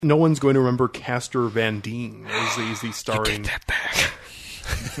No one's going to remember Castor Van Dien as the starring... You take that back.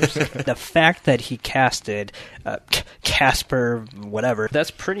 The fact that he casted Casper whatever, that's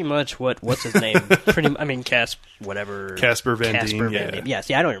pretty much what's his name? Casper Van Dien, yeah. Yeah,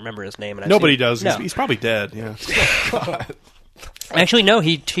 see, I don't remember his name. And Nobody does. No. He's probably dead, yeah. Actually, no,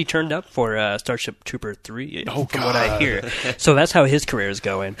 he turned up for Starship Trooper 3, from what I hear. So that's how his career is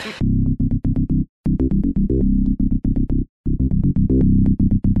going.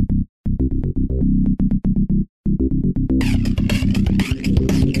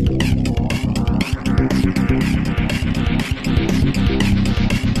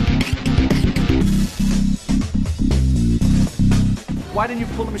 Why didn't you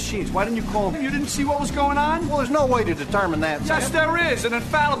pull the machines? Why didn't you call them? You didn't see what was going on? Well, there's no way to determine that. Yes, there is. An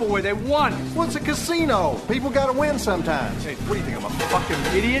infallible way. They won. Well, it's a casino. People got to win sometimes. Hey, what do you think? I'm a fucking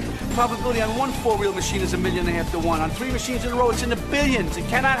idiot? Probability on one four-wheel machine is 1.5 million to 1. On 3 machines in a row, it's in the billions. It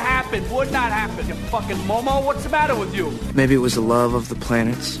cannot happen. Would not happen. You fucking Momo. What's the matter with you? Maybe it was the love of the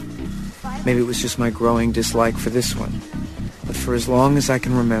planets. Maybe it was just my growing dislike for this one. But for as long as I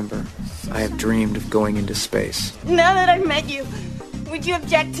can remember, I have dreamed of going into space. Now that I've met you, would you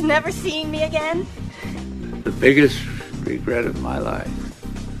object to never seeing me again? The biggest regret of my life,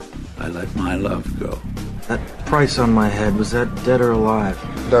 I let my love go. That price on my head, was that dead or alive?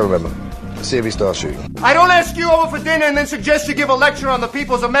 Don't remember. See if he starts shooting. I don't ask you over for dinner and then suggest you give a lecture on the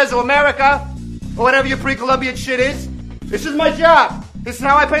peoples of Mesoamerica, or whatever your pre-Columbian shit is. This is my job. This is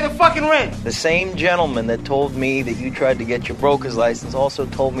how I pay the fucking rent. The same gentleman that told me that you tried to get your broker's license also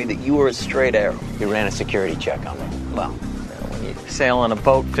told me that you were a straight arrow. He ran a security check on me. Well, when you sail on a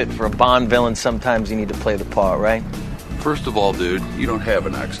boat fit for a Bond villain, sometimes you need to play the part, right? First of all, dude, you don't have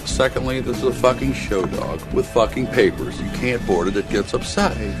an accent. Secondly, this is a fucking show dog with fucking papers. You can't board it, it gets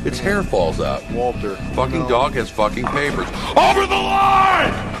upset. Its hair falls out. Walter. Fucking dog has fucking papers. Over the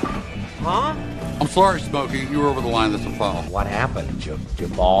line! Huh? I'm sorry, Smokey. You were over the line. That's a foul. What happened? Did your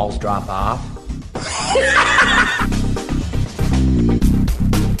balls drop off?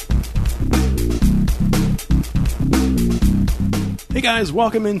 Hey guys,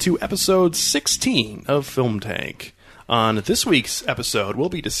 welcome into episode 16 of Film Tank. On this week's episode, we'll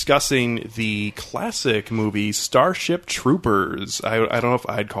be discussing the classic movie Starship Troopers. I don't know if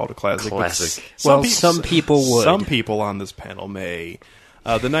I'd call it a classic. Classic. Some people would. Some people on this panel may.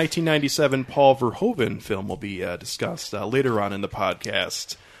 The 1997 Paul Verhoeven film will be discussed later on in the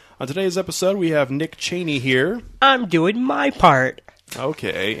podcast. On today's episode, we have Nick Cheney here. I'm doing my part.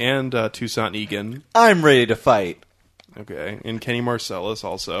 Okay, and Toussaint Egan. I'm ready to fight. Okay, and Kenny Marcellus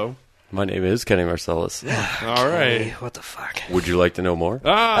also. My name is Kenny Marcellus. All right. Hey, what the fuck? Would you like to know more?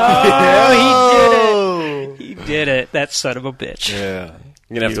 Oh, he did it. He did it. That son of a bitch. Yeah.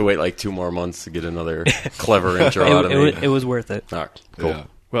 You're going to have to wait like 2 more months to get another clever intro out of me. It was worth it. Oh, cool. Yeah.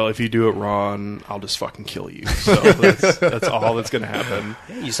 Well, if you do it wrong, I'll just fucking kill you. So that's all that's going to happen.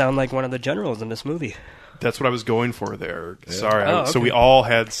 You sound like one of the generals in this movie. That's what I was going for there. Yeah. Sorry. Okay. So we all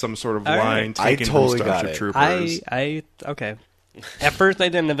had some sort of line taken from Starship Troopers. Okay. At first I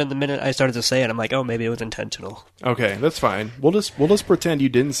didn't, and then the minute I started to say it, I'm like, oh, maybe it was intentional. Okay, that's fine. We'll just pretend you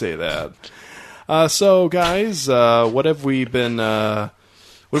didn't say that. So, guys, what have we been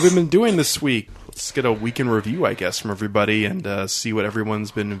doing this week? Let's get a week in review, I guess, from everybody and see what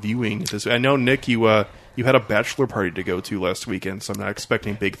everyone's been viewing. I know, Nick, you had a bachelor party to go to last weekend, so I'm not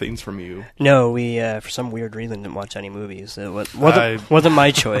expecting big things from you. No, we for some weird reason didn't watch any movies. It wasn't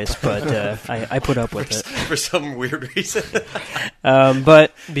my choice, but I put up with it for some weird reason.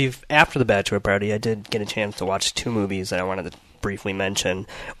 But after the bachelor party, I did get a chance to watch 2 movies that I wanted to briefly mention.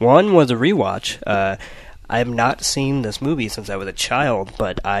 One was a rewatch. I have not seen this movie since I was a child,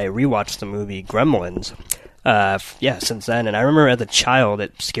 but I rewatched the movie Gremlins. Since then, and I remember as a child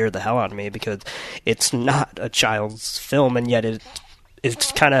it scared the hell out of me because it's not a child's film, and yet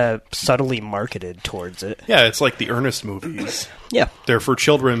it's kind of subtly marketed towards it. Yeah, it's like the Ernest movies. Yeah. They're for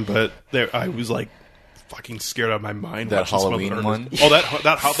children, but I was like fucking scared out of my mind. That Halloween one? Oh,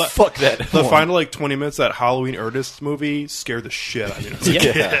 that fuck that. The final like 20 minutes of that Halloween Ernest movie scared the shit out of me as a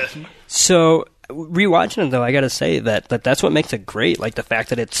kid. So rewatching it, though, I gotta say that's what makes it great. Like the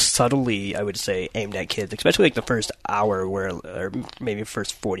fact that it's subtly, I would say, aimed at kids, especially like the first hour, or maybe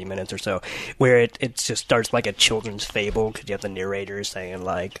first 40 minutes or so, where it just starts like a children's fable because you have the narrator saying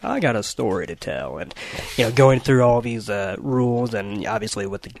like, "I got a story to tell," and going through all these rules and obviously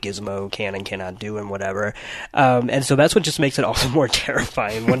what the gizmo can and cannot do and whatever. And so that's what just makes it all the more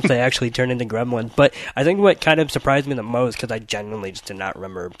terrifying once they actually turn into gremlins. But I think what kind of surprised me the most, because I genuinely just did not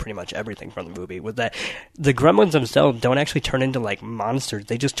remember pretty much everything from the movie, was that the gremlins themselves don't actually turn into like monsters.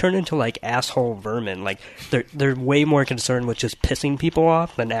 They just turn into like asshole vermin. Like they're way more concerned with just pissing people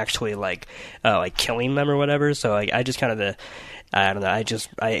off than actually like killing them or whatever. So like I just kind of I don't know.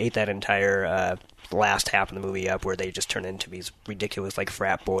 I ate that entire last half of the movie up where they just turn into these ridiculous like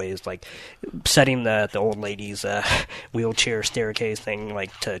frat boys, like setting the old lady's wheelchair staircase thing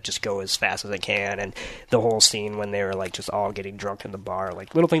like to just go as fast as they can, and the whole scene when they were like just all getting drunk in the bar,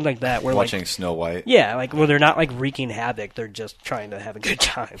 like little things like that. Where watching like, Snow White. Yeah, like they're not like wreaking havoc; they're just trying to have a good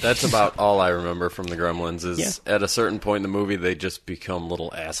time. That's about all I remember from the Gremlins. Is at a certain point in the movie, they just become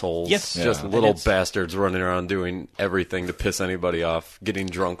little assholes. Yes. Just little bastards running around doing everything to piss anybody off, getting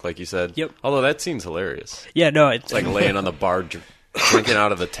drunk, like you said. Yep. Although that scene's hilarious. Yeah, no, it's like laying on the bar, drinking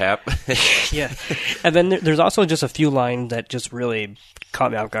out of the tap. Yeah, and then there's also just a few lines that just really caught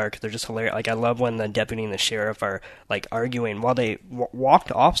me off guard because they're just hilarious. Like I love when the deputy and the sheriff are like arguing while they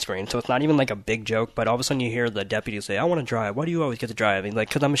walked off screen, so it's not even like a big joke. But all of a sudden you hear the deputy say, "I want to drive. Why do you always get to drive?" And like,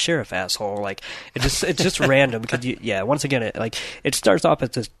 "Because I'm a sheriff, asshole." Like it's just random because once again it starts off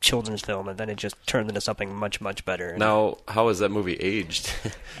as a children's film and then it just turns into something much better. Now, how is that movie aged?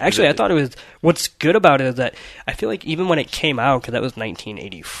 Actually, I thought it was. What's good about it is that I feel like even when it came out, because that was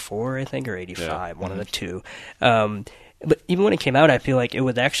 1984, I think, or 85, one of the two. But even when it came out, I feel like it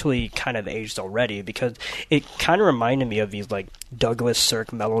was actually kind of aged already because it kind of reminded me of these like Douglas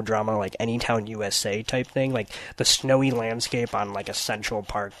Sirk melodrama, like Anytown USA type thing, like the snowy landscape on like a Central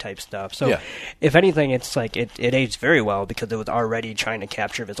Park type stuff. So if anything, it's like it aged very well because it was already trying to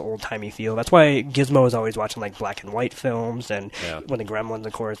capture this old timey feel. That's why Gizmo is always watching like black and white films, and when the Gremlins,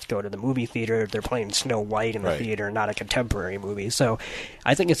 of course, go to the movie theater, they're playing Snow White in the theater, not a contemporary movie. So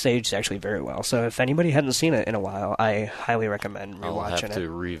I think it's aged actually very well. So if anybody hasn't seen it in a while, I highly recommend rewatching I'll have it. to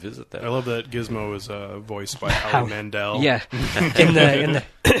revisit that. I love that Gizmo is voiced by Howie Mandel. Yeah,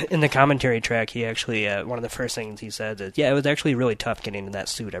 in the commentary track, he actually one of the first things he said is, "Yeah, it was actually really tough getting in that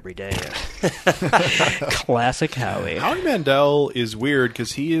suit every day." Classic Howie. Howie Mandel is weird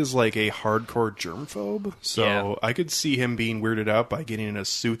because he is like a hardcore germphobe. So I could see him being weirded out by getting in a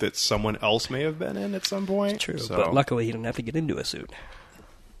suit that someone else may have been in at some point. True, so. But luckily he didn't have to get into a suit.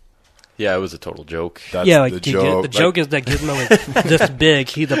 Yeah, it was a total joke. That's like the joke. The joke is that Gizmo is this big.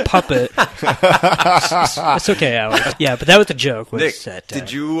 He's a puppet. It's okay, Alex. Yeah, but that was the joke. Nick,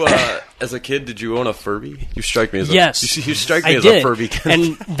 did you, as a kid, did you own a Furby? You strike me as you strike me as did. a Furby.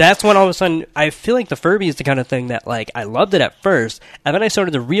 And that's when all of a sudden I feel like the Furby is the kind of thing that like I loved it at first, and then I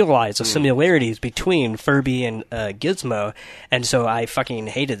started to realize the similarities between Furby and Gizmo, and so I fucking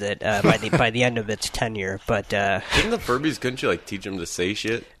hated it by the end of its tenure. But didn't the Furbies, couldn't you like teach them to say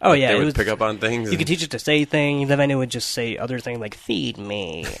shit? Oh like, yeah, they would pick up on things. You could teach it to say things, and then it would just say other things like "feed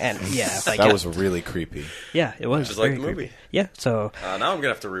me," and like, that was really creepy. Yeah, it was just like the creepy. movie. Yeah, so now I'm gonna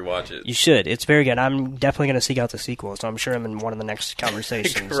have to rewatch it. You should. It's very good. I'm definitely gonna seek out the sequel, so I'm sure I'm in one of the next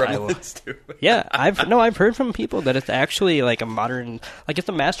conversations. I will. Yeah, I've heard from people that it's actually like a modern, like it's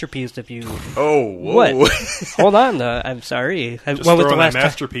a masterpiece. If you what? Hold on, though. I'm sorry. Just what was the throwing last that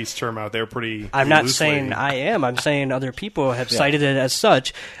masterpiece term out there pretty. I'm not loosely. saying I am. I'm saying other people have cited it as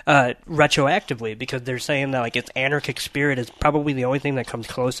such retroactively because they're saying that like its anarchic spirit is probably the only thing that comes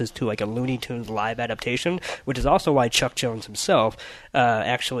closest to like a Looney Tunes live adaptation, which is also why Chuck Jones himself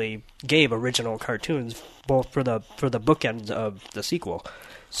actually gave original cartoons both for the bookends of the sequel.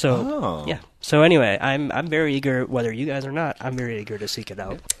 So yeah. So anyway, I'm very eager, whether you guys are not, I'm very eager to seek it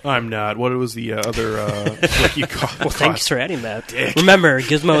out. I'm not. What was the other flick you caught? Well, thanks for adding that. Dick. Remember,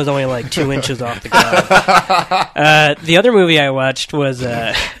 Gizmo is only like 2 inches off the ground. The other movie I watched was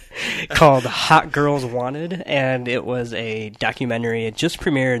called Hot Girls Wanted, and it was a documentary. It just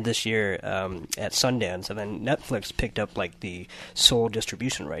premiered this year at Sundance, and then Netflix picked up like the sole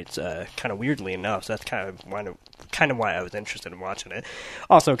distribution rights, kind of weirdly enough. So that's kind of why I was interested in watching it.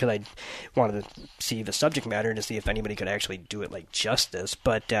 Also, because I wanted to see the subject matter to see if anybody could actually do it like justice.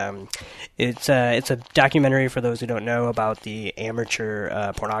 But it's a documentary, for those who don't know, about the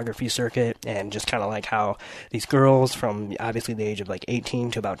amateur pornography circuit, and just kind of like how these girls from obviously the age of like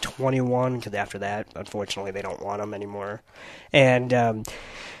 18 to about 21, because after that, unfortunately, they don't want them anymore, and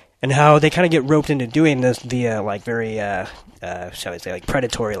how they kind of get roped into doing this via like very shall we say like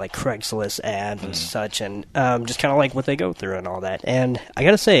predatory like Craigslist ads and such, and just kind of like what they go through and all that. And I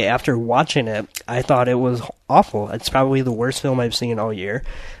gotta say, after watching it, I thought it was awful. It's probably the worst film I've seen all year.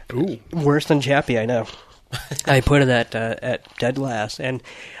 Ooh, worse than Chappie, I know. I put it at dead last, and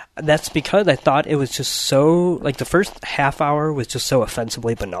that's because I thought it was just so, like, the first half hour was just so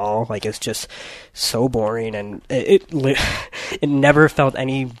offensively banal. Like, it's just so boring, and it never felt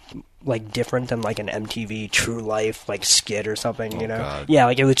any like different than like an MTV True Life like skit or something, you know? God. Yeah,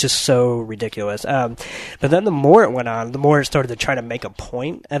 like it was just so ridiculous. But then the more it went on, the more it started to try to make a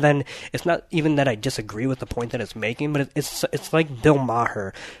point, and then it's not even that I disagree with the point that it's making, but it's like Bill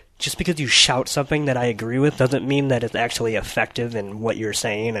Maher. Just because you shout something that I agree with doesn't mean that it's actually effective in what you're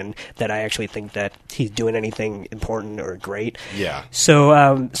saying and that I actually think that he's doing anything important or great. Yeah.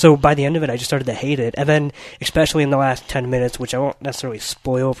 So by the end of it, I just started to hate it. And then, especially in the last 10 minutes, which I won't necessarily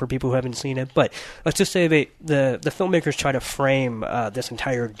spoil for people who haven't seen it, but let's just say the filmmakers try to frame this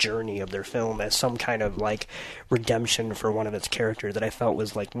entire journey of their film as some kind of, like, redemption for one of its characters that I felt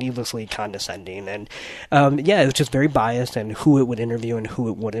was, like, needlessly condescending. And, it was just very biased in who it would interview and who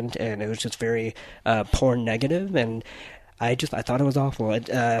it wouldn't. And it was just very porn negative, and I thought it was awful.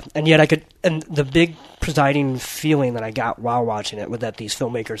 And yet and the big presiding feeling that I got while watching it was that these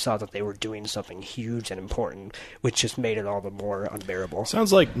filmmakers thought that they were doing something huge and important, which just made it all the more unbearable.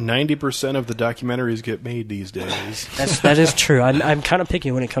 Sounds like 90% of the documentaries get made these days. That is true. I'm kind of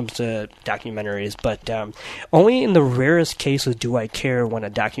picky when it comes to documentaries, but only in the rarest cases do I care when a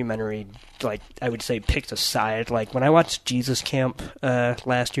documentary, like, I would say, picks a side. Like, when I watched Jesus Camp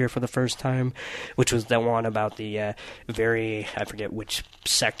last year for the first time, which was the one about the I forget which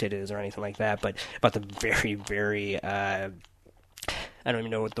sect it is or anything like that, but about the very, very, I don't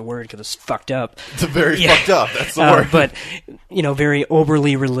even know what the word, because it's fucked up. It's very fucked up, that's the word. But, very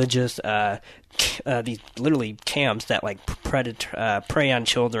overly religious, these literally camps that, like, prey on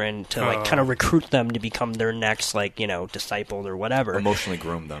children to, like, kind of recruit them to become their next, like, disciple or whatever. Emotionally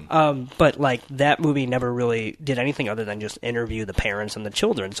groom them. But, like, that movie never really did anything other than just interview the parents and the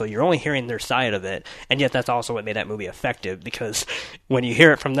children, so you're only hearing their side of it, and yet that's also what made that movie effective, because when you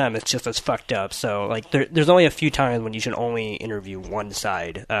hear it from them, it's just as fucked up. So, like, there's only a few times when you should only interview one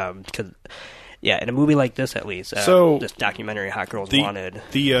side, because... Yeah, in a movie like this, at least, this documentary, Hot Girls Wanted.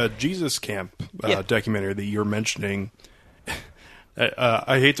 The Jesus Camp documentary that you're mentioning,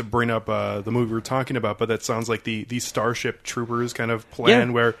 I hate to bring up the movie we're talking about, but that sounds like the Starship Troopers kind of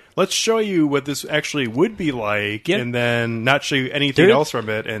plan, where let's show you what this actually would be like, and then not show you anything else from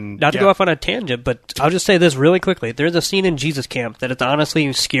it. And not to go off on a tangent, but I'll just say this really quickly. There's a scene in Jesus Camp that is honestly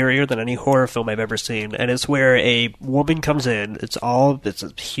scarier than any horror film I've ever seen, and it's where a woman comes in. It's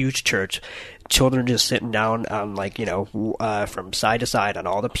a huge church. Children just sitting down on, like, from side to side on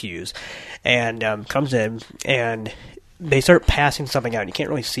all the pews, and comes in, and they start passing something out. You can't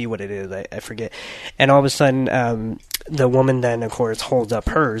really see what it is. I forget. And all of a sudden, the woman then, of course, holds up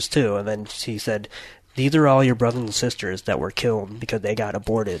hers, too, and then she said, "These are all your brothers and sisters that were killed because they got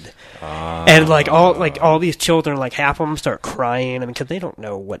aborted." And all these children, like, half of them start crying, because they don't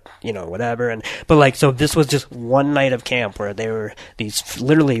know what, whatever. But so this was just one night of camp where they were, these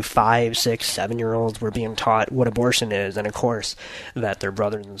literally 5, 6, 7-year-olds were being taught what abortion is, and of course that their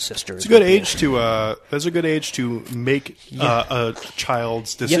brothers and sisters. It's a good age to that's a good age to make a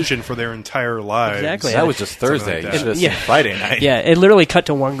child's decision for their entire lives. Exactly. That was just Thursday. You should have seen Friday night. Yeah, it literally cut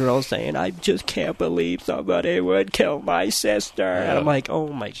to one girl saying, "I just can't believe somebody would kill my sister." And I'm like, oh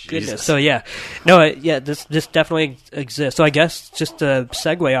my goodness. So this definitely exists. So I guess just to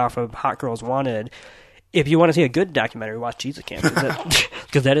segue off of Hot Girls Wanted, if you want to see a good documentary, watch Jesus Camp,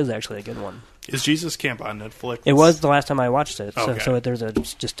 because that is actually a good one. Is Jesus Camp on Netflix? It was the last time I watched it, so there's a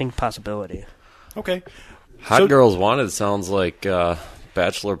distinct possibility. Okay. Hot Girls Wanted sounds like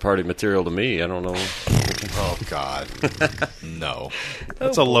bachelor party material to me. I don't know. Oh, God. No.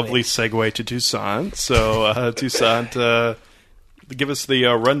 That's a lovely segue to Toussaint. So, Toussaint, give us the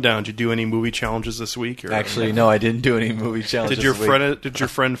rundown. Did you do any movie challenges this week? Or Actually, no, I didn't do any movie challenges Did your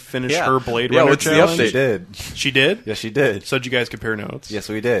friend finish her Blade Runner what's challenge? the update? She did. She did? Yes, she did. So did you guys compare notes? Yes,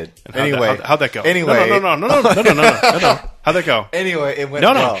 we did. And anyway. How'd that go? Anyway. No. How'd that go? Anyway, it went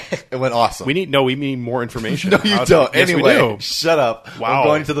well. It went awesome. We need more information. No, you don't. Yes, anyway, we do. Shut up. Wow. I'm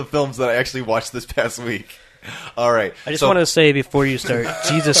going to the films that I actually watched this past week. All right. I just want to say before you start,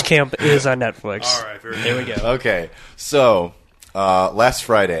 Jesus Camp is on Netflix. All right. There we go. Okay. So, last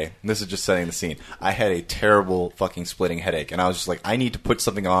Friday, and this is just setting the scene, I had a terrible fucking splitting headache, and I was just like, I need to put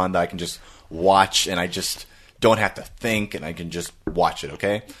something on that I can just watch, and I just don't have to think, and I can just watch it,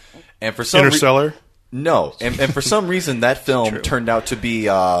 okay? And for some Interstellar? No. And for some reason, that film turned out to be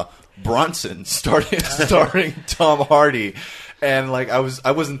Bronson starring Tom Hardy. And like I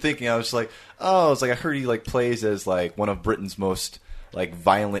wasn't thinking. I was just like, I heard he like plays as like one of Britain's most like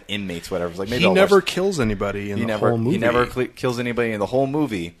violent inmates, whatever. I was like, maybe he never kills anybody in the whole movie. He never kills anybody in the whole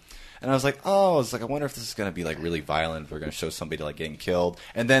movie. And I was like, I wonder if this is going to be like really violent. If we're going to show somebody like getting killed.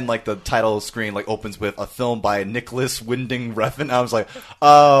 And then like the title screen like opens with a film by Nicholas Winding Refn. I was like,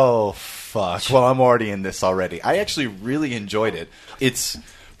 oh fuck. Well, I'm already in this already. I actually really enjoyed it. It's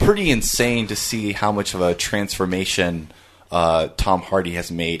pretty insane to see how much of a transformation Tom Hardy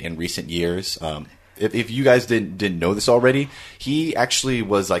has made in recent years. If you guys didn't know this already, he actually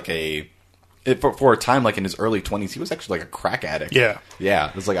was like for a time, like in his early 20s, he was actually like a crack addict. Yeah.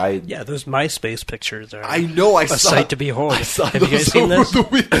 It was like those MySpace pictures are. I know. I a saw sight to behold. I saw Have you guys those seen over this? the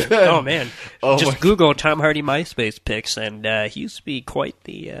weekend. Oh man! Oh, just my Google Tom Hardy MySpace pics, and he used to be quite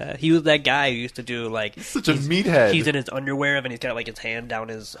the. He was that guy who used to do like such a meathead. He's in his underwear, and he's got like his hand down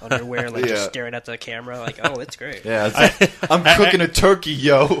his underwear, like just staring at the camera. Like, oh, it's great. Yeah, I'm cooking a turkey,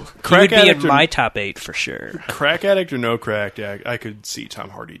 yo. He would be in my top 8 for sure. Crack addict or no crack addict, I could see Tom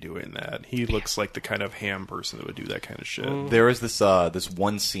Hardy doing that. He looks like the kind of ham person that would do that kind of shit. There is this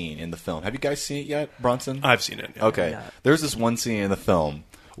one scene in the film. Have you guys seen it yet, Bronson? I've seen it. Yeah. Okay. There's this one scene in the film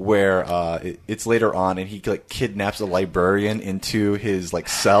where it's later on, and he like kidnaps a librarian into his like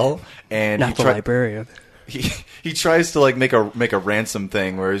cell, and Not the librarian. He tries to like make a ransom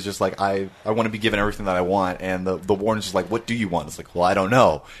thing where it's just like I want to be given everything that I want, and the warden's just like, what do you want? It's like, well, I don't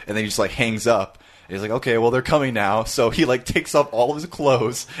know, and then he just like hangs up. He's like, okay, well, they're coming now. So he, like, takes off all of his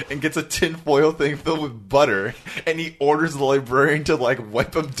clothes and gets a tinfoil thing filled with butter. And he orders the librarian to, like,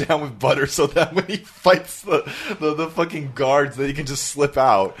 wipe him down with butter so that when he fights the fucking guards that he can just slip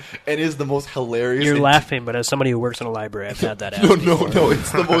out. And it is the most hilarious... You're laughing, but as somebody who works in a library, I've had that happen No.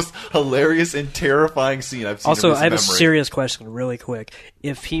 It's the most hilarious and terrifying scene I've seen Also, in recent I have memory. a serious question really quick.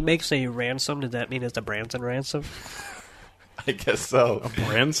 If he makes a ransom, does that mean it's a Branson ransom? I guess so. A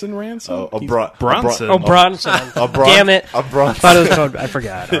Branson ransom? Bronson. Oh, Bronson. Damn it. A Bronson. Thought it was called, I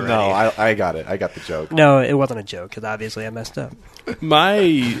forgot already. No, I got it. I got the joke. No, it wasn't a joke, because obviously I messed up.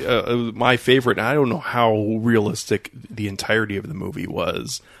 My favorite, and I don't know how realistic the entirety of the movie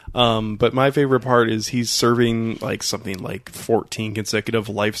was, but my favorite part is he's serving like something like 14 consecutive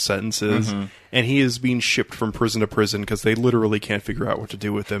life sentences, and he is being shipped from prison to prison because they literally can't figure out what to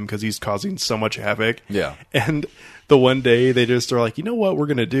do with him because he's causing so much havoc. Yeah. And the one day they just are like, you know what we're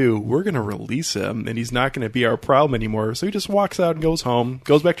going to do? We're going to release him, and he's not going to be our problem anymore. So he just walks out and goes home,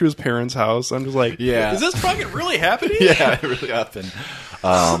 goes back to his parents' house. I'm just like, yeah. Is this fucking really happening? Yeah, it really happened.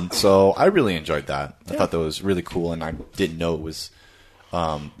 So I really enjoyed that. I thought that was really cool, and I didn't know it was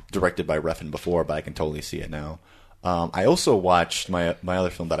directed by Refn before, but I can totally see it now. I also watched my other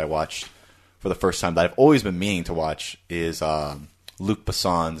film that I watched for the first time that I've always been meaning to watch is Luc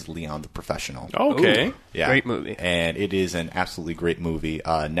Besson's Leon the Professional. Okay. Ooh, yeah. Great movie. And it is an absolutely great movie.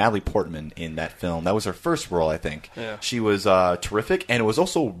 Natalie Portman in that film, that was her first role, I think. Yeah. She was terrific, and it was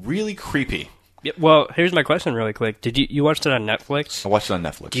also really creepy. Yeah, well, here's my question really quick. Did you watch it on Netflix? I watched it on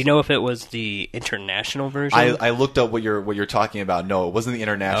Netflix. Do you know if it was the international version? I looked up what you're talking about. No, it wasn't the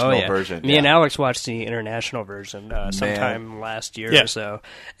international version. Me and Alex watched the international version sometime last year or so,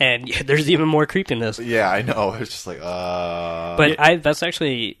 and there's even more creepiness. Yeah, I know. It's just like, But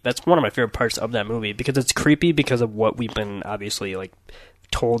that's one of my favorite parts of that movie because it's creepy because of what we've been obviously like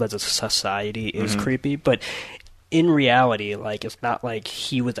told as a society is creepy, but in reality, like it's not like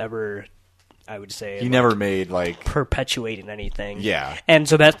he was ever. I would say he never made like perpetuating anything. Yeah, and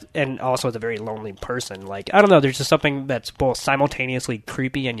so and also is a very lonely person. Like I don't know, there's just something that's both simultaneously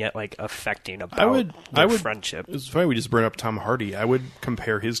creepy and yet like affecting about their friendship. It's funny we just brought up Tom Hardy. I would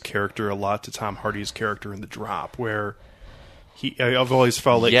compare his character a lot to Tom Hardy's character in The Drop, where I've always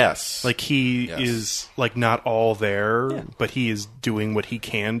felt like like he is like not all there, but he is doing what he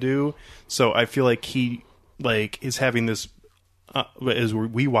can do. So I feel like he like is having this. As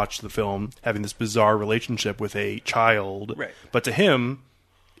we watch the film, having this bizarre relationship with a child, right. But to him,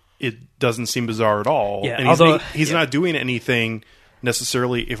 it doesn't seem bizarre at all. Yeah, and he's not doing anything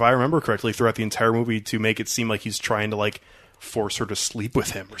necessarily, if I remember correctly, throughout the entire movie to make it seem like he's trying to like force her to sleep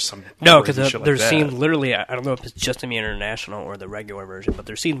with him or something. No, because there's scenes literally, I don't know if it's just in the international or the regular version, but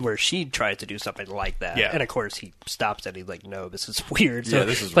there's scenes where she tries to do something like that. Yeah. And of course he stops it. He's like, no, this is weird. So, yeah,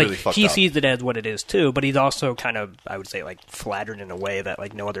 this is like, really fucked he up. sees it as what it is too, but he's also kind of, I would say, like flattered in a way that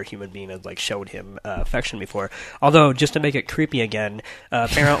like no other human being has like showed him affection before. Although, just to make it creepy again,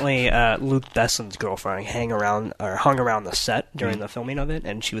 apparently Luc Besson's girlfriend hung around the set during the filming of it,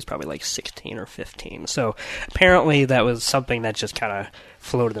 and she was probably like 16 or 15. So apparently that was something that just kind of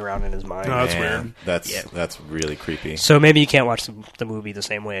floated around in his mind. No, that's weird. That's really creepy. So maybe you can't watch the movie the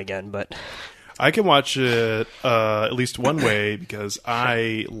same way again, but I can watch it at least one way because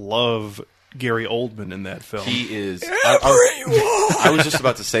I love Gary Oldman in that film. He is. I was just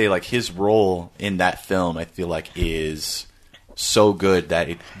about to say, like, his role in that film, I feel like, is so good that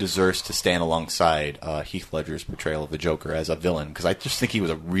it deserves to stand alongside Heath Ledger's portrayal of the Joker as a villain, because I just think he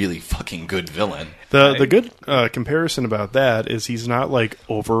was a really fucking good villain. The good comparison about that is he's not like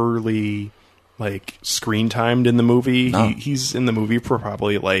overly like screen timed in the movie. No. He's in the movie for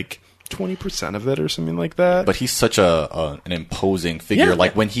probably like 20% of it or something like that. But he's such an imposing figure. Yeah.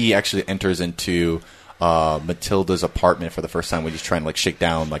 Like when he actually enters into Matilda's apartment for the first time, when he's trying to like shake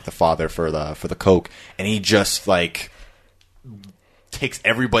down like the father for the coke, and he just like takes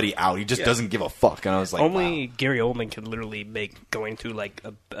everybody out. He just doesn't give a fuck. And I was like, only wow. Gary Oldman could literally make going through like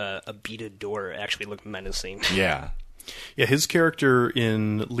a beaded door actually look menacing. Yeah. Yeah, his character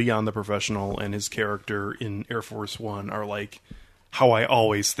in Leon the Professional and his character in Air Force One are like how I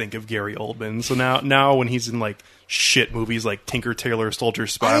always think of Gary Oldman. So now when he's in like shit movies like Tinker Tailor Soldier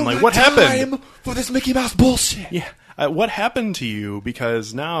Spy, I'm like, what happened for this Mickey Mouse bullshit? Yeah, what happened to you?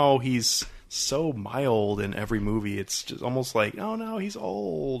 Because now he's so mild in every movie. It's just almost like, oh no, he's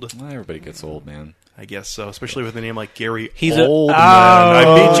old. Well, everybody gets old, man. I guess so, especially with a name like Gary He's Oldman. I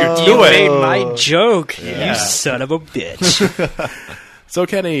beat you to it. You made my joke, you son of a bitch. So,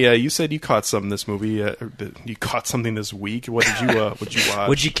 Kenny, you said you caught some this movie. You caught something this week. What did you watch?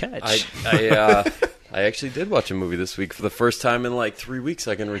 What'd you catch? I actually did watch a movie this week for the first time in like 3 weeks.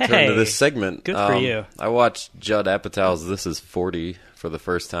 I can return to this segment. Good for you. I watched Judd Apatow's This Is 40 for the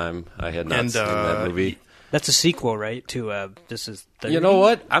first time. I had not seen that movie. That's a sequel, right? To This Is 30? You know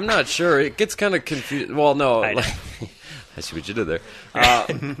what? I'm not sure. It gets kind of confused. Well, no. I see what you did there.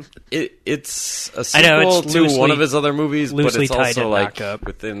 It's a sequel to one of his other movies, but it's also like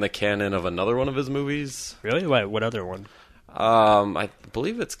within the canon of another one of his movies. Really? What other one? I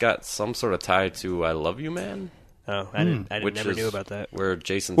believe it's got some sort of tie to I Love You, Man. Oh, I never knew about that. Where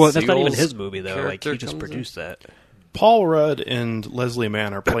Jason Well, that's not even his movie, though. Like, he just comes produced that. Paul Rudd and Leslie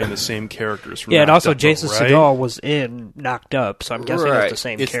Mann are playing the same characters from Yeah, and Knocked also Up, Jason right? Segel was in Knocked Up, so I'm guessing Right. it's the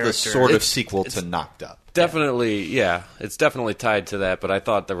same It's character. the sort of sequel to Knocked Up. Definitely, yeah. It's definitely tied to that, but I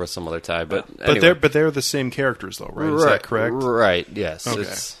thought there was some other tie. But anyway. they're the same characters, though, right? Is that correct? Right. Yes.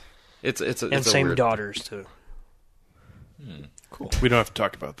 Okay. It's and same weird... daughters too. Cool. We don't have to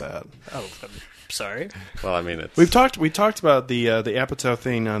talk about that. Oh, I'm sorry. Well, I mean, we talked about the Apatow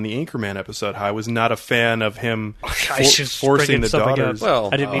thing on the Anchorman episode. How I was not a fan of him forcing the daughters. Well,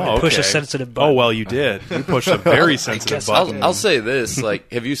 I didn't mean to push a sensitive button. Oh well, you did. You pushed a very sensitive button. I'll say this: like,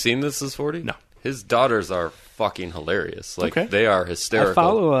 have you seen This Is 40? No. His daughters are fucking hilarious. Like, they are hysterical. I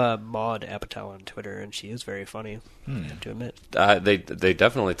follow Maud Apatow on Twitter, and she is very funny. I have to admit. They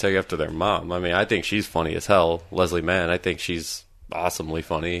definitely take after their mom. I mean, I think she's funny as hell. Leslie Mann, I think she's awesomely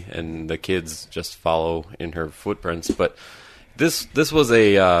funny, and the kids just follow in her footprints. But this was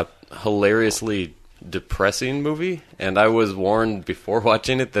a hilariously depressing movie, and I was warned before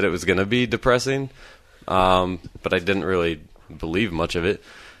watching it that it was going to be depressing, but I didn't really believe much of it.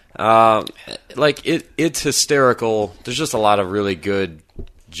 It's hysterical. There's just a lot of really good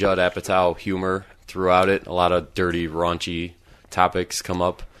Judd Apatow humor throughout it. A lot of dirty, raunchy topics come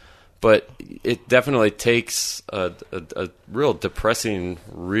up. But it definitely takes a real depressing,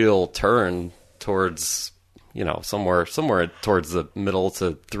 real turn towards, somewhere towards the middle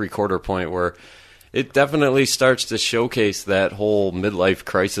to three-quarter point where it definitely starts to showcase that whole midlife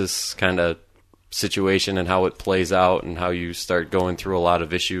crisis kind of situation and how it plays out and how you start going through a lot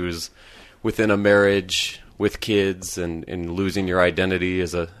of issues within a marriage with kids and losing your identity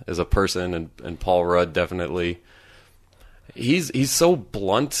as a person. And Paul Rudd definitely... He's so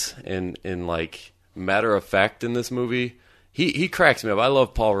blunt and like matter of fact in this movie. He cracks me up. I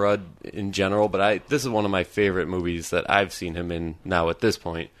love Paul Rudd in general, but this is one of my favorite movies that I've seen him in now at this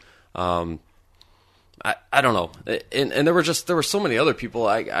point. I don't know. And there were so many other people.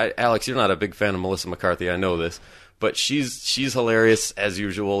 Alex, you're not a big fan of Melissa McCarthy. I know this, but she's hilarious as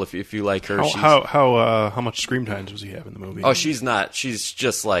usual. If you like her, how much screen time does he have in the movie? Oh, she's not. She's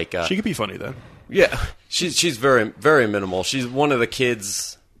just like she could be funny then. Yeah, she's very, very minimal. She's one of the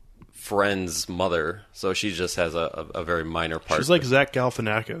kids' friend's mother, so she just has a very minor part. She's like Zach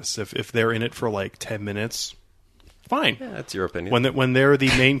Galifianakis. If they're in it for like 10 minutes, fine. Yeah, that's your opinion. When they're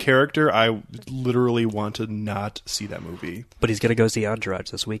the main character, I literally want to not see that movie. But he's gonna go see Entourage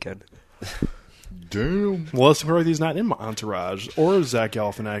this weekend. Damn. Melissa McCarthy's not in Entourage or Zach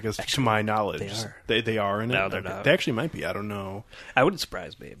Galifianakis, actually, to my knowledge. They are in it? No, they're not. They actually might be. I don't know. I wouldn't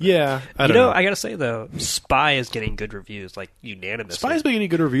surprise me. Yeah. I don't know. I gotta say, though, Spy is getting good reviews, like unanimously. Spy's been getting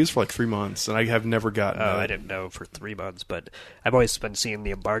good reviews for like 3 months, and I have never gotten I didn't know for 3 months, but I've always been seeing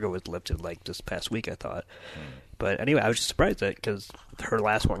the embargo was lifted like this past week, I thought. But anyway, I was just surprised that because her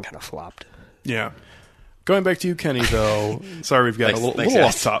last one kind of flopped. Yeah. Going back to you, Kenny, though. Sorry, we've got a little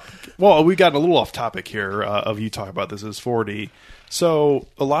off topic. Well, we got a little off topic here of you talking about This Is 40. So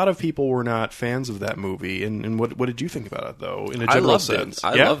a lot of people were not fans of that movie, and what did you think about it though? In a general sense,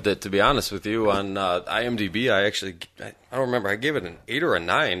 I loved it. To be honest with you, on IMDb, I don't remember. I gave it an 8 or a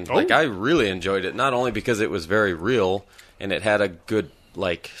 9. Oh. Like I really enjoyed it, not only because it was very real and it had a good,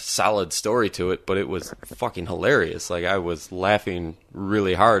 like, solid story to it, but it was fucking hilarious. Like I was laughing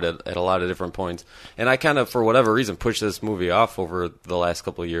really hard at a lot of different points, and I kind of, for whatever reason, pushed this movie off over the last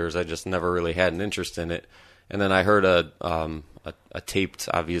couple of years. I just never really had an interest in it, and then I heard a taped,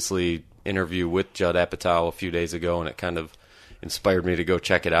 obviously, interview with Judd Apatow a few days ago, and it kind of inspired me to go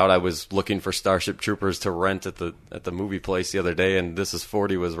check it out. I was looking for Starship Troopers to rent at the movie place the other day, and This Is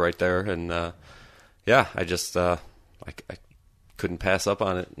 40 was right there, and I just I couldn't pass up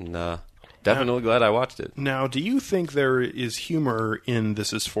on it, and definitely glad I watched it. Now, do you think there is humor in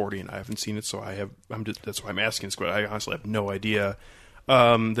This Is 40? And I haven't seen it, so that's why I'm asking this question. I honestly have no idea.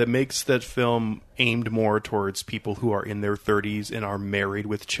 That makes that film aimed more towards people who are in their 30s and are married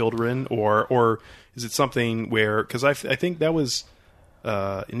with children, or is it something where, because I think that was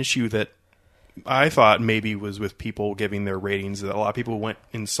an issue that I thought maybe was with people giving their ratings, that a lot of people went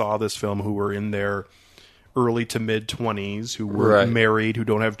and saw this film who were in their early to mid 20s, who were married, who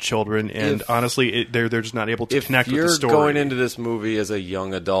don't have children, and honestly, they're just not able to connect with the story. If you're going into this movie as a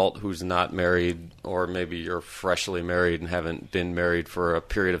young adult who's not married, or maybe you're freshly married and haven't been married for a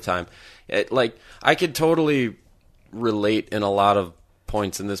period of time, I could totally relate in a lot of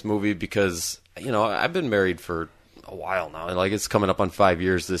points in this movie because, I've been married for a while now. Like, it's coming up on 5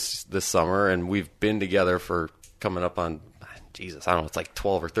 years this summer, and we've been together for coming up on, Jesus, I don't know, it's like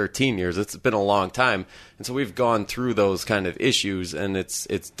 12 or 13 years. It's been a long time. And so we've gone through those kind of issues, and it's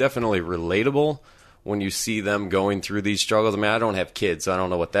definitely relatable when you see them going through these struggles. I mean, I don't have kids, so I don't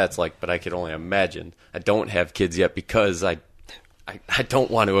know what that's like, but I could only imagine. I don't have kids yet because I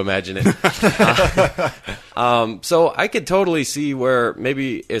don't want to imagine it. So I could totally see where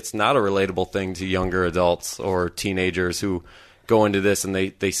maybe it's not a relatable thing to younger adults or teenagers who go into this and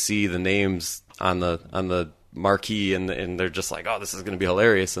they see the names on the marquee and they're just like, oh, this is going to be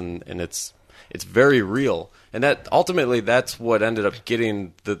hilarious, and it's very real, and that ultimately that's what ended up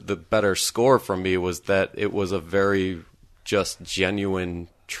getting the better score from me, was that it was a very just genuine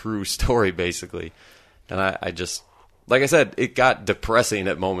true story basically. And I just, like I said, it got depressing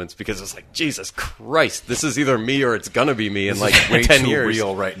at moments because it's like, Jesus Christ, this is either me or it's gonna be me in like 10 years.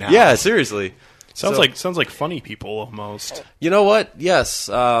 Real right now. Yeah, seriously. Sounds like Funny People almost. You know what? Yes.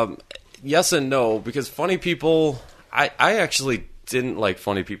 Yes and no, because Funny People, I actually didn't like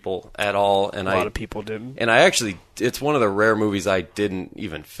Funny People at all, and a lot of people didn't. And it's one of the rare movies I didn't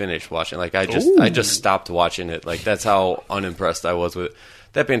even finish watching. Like I just stopped watching it. Like that's how unimpressed I was with it.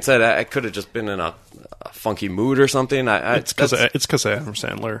 That being said, I could have just been in a funky mood or something. It's because of Adam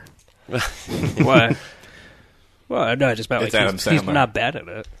Sandler. What? Well, no, I just meant it's Adam Sandler. He's not bad at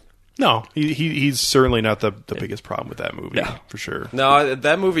it. No, he's certainly not the biggest problem with that movie, for sure. No,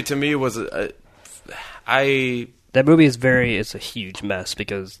 that movie to me was that movie is a huge mess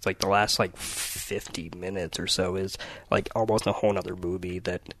because like the last 50 minutes or so is like almost a whole other movie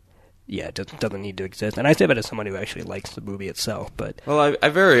that doesn't need to exist. And I say that as someone who actually likes the movie itself, but I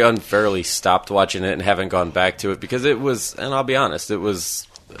very unfairly stopped watching it and haven't gone back to it because it was, and I'll be honest, it was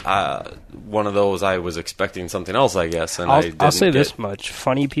one of those I was expecting something else, I guess, and I'll say this much: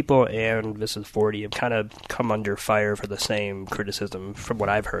 Funny People and This Is 40 have kind of come under fire for the same criticism from what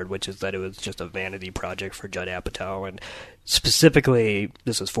I've heard, which is that it was just a vanity project for Judd Apatow, and specifically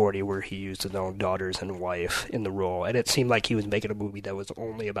This Is 40, where he used his own daughters and wife in the role, and it seemed like he was making a movie that was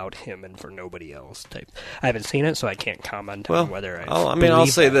only about him and for nobody else. I haven't seen it, so I can't comment on whether I'll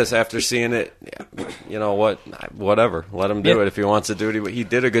say this after seeing it. You know what? Whatever. Let him do it if he wants to do it. He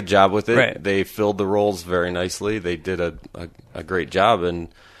did a good job with it. Right. They filled the roles very nicely. They did a great job. And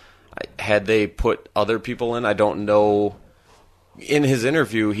had they put other people in, I don't know. In his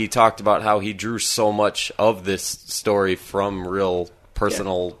interview, he talked about how he drew so much of this story from real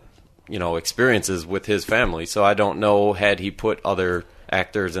personal, experiences with his family. So I don't know, had he put other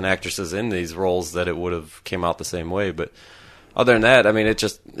actors and actresses in these roles, that it would have came out the same way. But other than that, I mean, it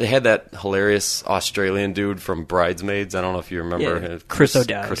had that hilarious Australian dude from Bridesmaids. I don't know if you remember him. Chris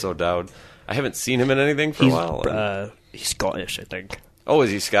O'Dowd. Chris O'Dowd. I haven't seen him in anything for a while. He's Scottish, I think. Oh,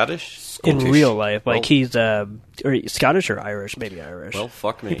 is he Scottish? In real life, he's Scottish or Irish, maybe Irish. Well,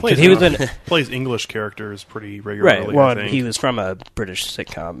 fuck me. He plays English characters pretty regularly. Right. Well, I think. He was from a British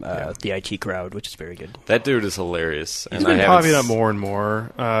sitcom, The IT Crowd, which is very good. That dude is hilarious. He's been popping up more and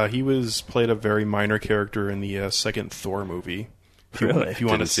more. He played a very minor character in the second Thor movie. If you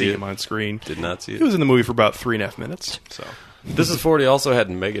want to see him on screen, did not see it. He was in the movie for about 3.5 minutes. So This Is 40 also had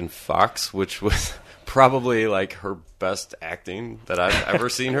Megan Fox, which was probably like her best acting that I've ever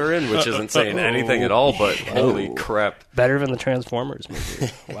seen her in, which isn't saying anything at all, but holy crap. Better than the Transformers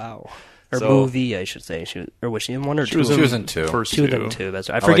movie. Wow. Or movie, I should say. Or was she in one or two? She was in two. First two. Two. That's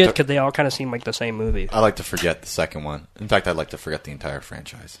right. I forget because they all kind of seem like the same movie. I like to forget the second one. In fact, I'd like to forget the entire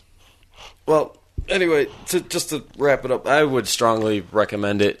franchise. Well, anyway, just to wrap it up, I would strongly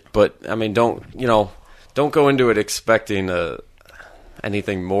recommend it, but I mean, don't go into it expecting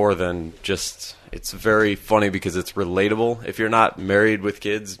anything more than just. It's very funny because it's relatable. If you're not married with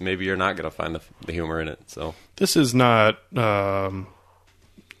kids, maybe you're not going to find the humor in it. So this is not Apatow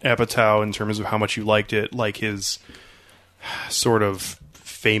in terms of how much you liked it, like his sort of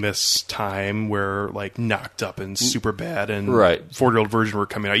famous time where like Knocked Up and Superbad and 4-Year-Old Virgin were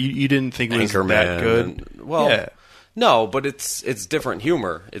coming out. You didn't think it was that good? No, but it's different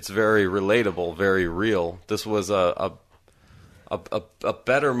humor. It's very relatable, very real. This was a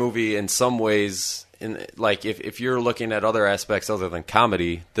better movie in some ways. Like if you're looking at other aspects other than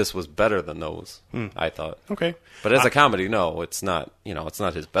comedy, this was better than those. I thought. Okay, but as a comedy, no, it's not. It's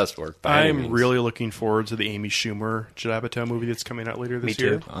not his best work. I'm really looking forward to the Amy Schumer Judd Apatow movie that's coming out later this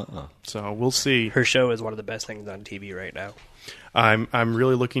year. So we'll see. Her show is one of the best things on TV right now. I'm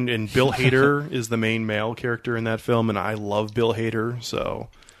really looking, and Bill Hader is the main male character in that film, and I love Bill Hader, so.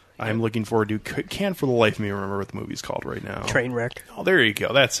 I'm looking forward to. Can't for the life of me remember what the movie's called right now. Trainwreck. Oh, there you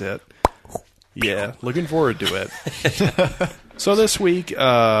go. That's it. Yeah, looking forward to it. So this week,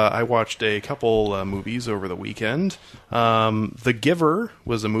 I watched a couple movies over the weekend. The Giver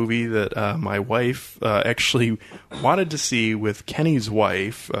was a movie that my wife actually wanted to see with Kenny's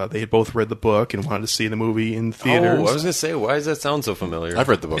wife. They had both read the book and wanted to see the movie in theaters. Oh, I was going to say, why does that sound so familiar? I've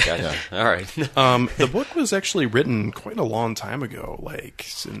read the book. Yeah. All right. The book was actually written quite a long time ago, like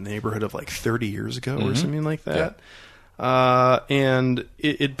in the neighborhood of like 30 years ago or something like that. Yeah. And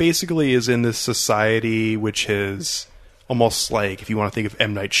it basically is in this society which is almost like, if you want to think of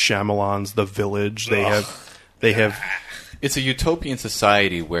M. Night Shyamalan's The Village, they have. It's a utopian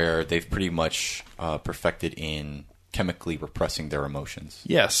society where they've pretty much perfected in chemically repressing their emotions.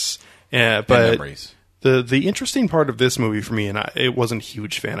 Yes, but memories. The interesting part of this movie for me, and it wasn't a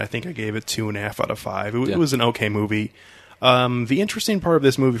huge fan. I think I gave it 2.5 out of 5. It was an okay movie. The interesting part of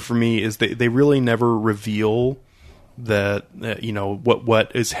this movie for me is they really never reveal that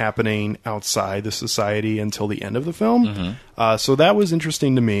what is happening outside the society until the end of the film. So that was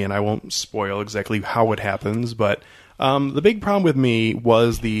interesting to me, and I won't spoil exactly how it happens, but the big problem with me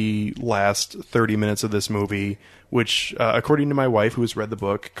was the last 30 minutes of this movie, which, according to my wife, who has read the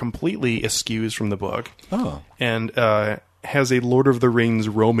book, completely eschews from the book. And has a Lord of the Rings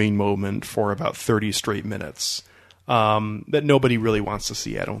roaming moment for about 30 straight minutes. That nobody really wants to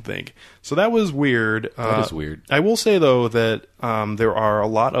see, I don't think. So that was weird. That is weird. I will say, though, that there are a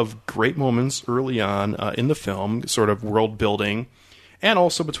lot of great moments early on in the film, sort of world building, and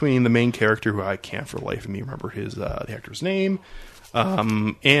also between the main character, who I can't for the life of me remember the actor's name,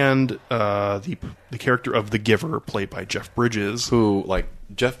 and the character of the Giver, played by Jeff Bridges. Who, like,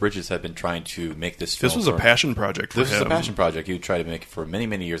 Jeff Bridges had been trying to make this film. This was a passion project for him. This was a passion project. He would try to make it for many,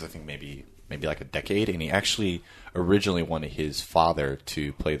 many years, I think maybe like a decade, and he actually originally wanted his father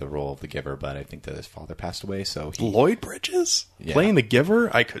to play the role of the Giver, but I think that his father passed away, so Lloyd Bridges? Yeah. Playing the Giver?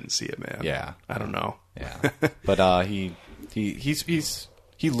 I couldn't see it, man. Yeah. I don't know. Yeah. But he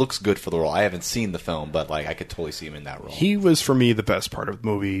looks good for the role. I haven't seen the film, but like I could totally see him in that role. He was, for me, the best part of the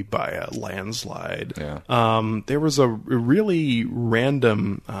movie by a landslide. Yeah. There was a really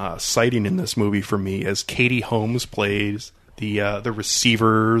random sighting in this movie for me as Katie Holmes plays the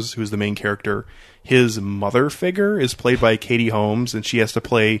Receivers, who's the main character. His mother figure is played by Katie Holmes, and she has to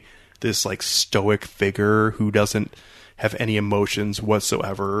play this like stoic figure who doesn't have any emotions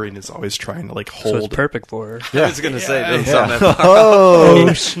whatsoever and is always trying to like hold. So it's perfect for her. Yeah. I was going to say, it doesn't sound that far.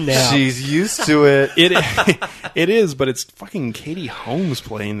 Oh, snap. She's used to it. It is, but it's fucking Katie Holmes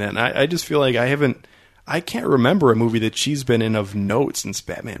playing that. And I just feel like I can't remember a movie that she's been in of note since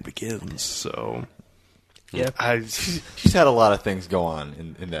Batman Begins. So. Yeah, she's had a lot of things go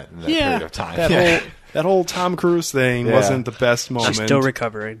on in that period of time. That whole Tom Cruise thing wasn't the best moment. She's still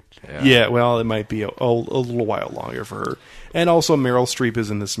recovering. Yeah, well, it might be a little while longer for her. And also, Meryl Streep is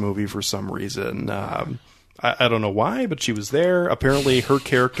in this movie for some reason. I don't know why, but she was there. Apparently, her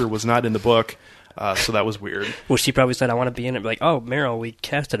character was not in the book, so that was weird. Well, she probably said, "I want to be in it." Like, oh, Meryl, we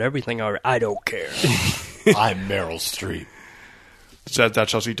casted everything already. I don't care. I'm Meryl Streep.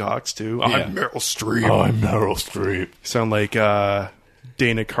 That's how she talks too. Yeah. I'm Meryl Streep. I'm Meryl Streep. Sound like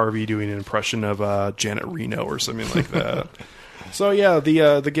Dana Carvey doing an impression of Janet Reno or something like that. So yeah,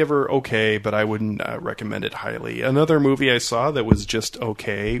 the Giver, okay, but I wouldn't recommend it highly. Another movie I saw that was just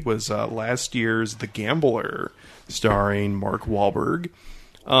okay was last year's The Gambler, starring Mark Wahlberg.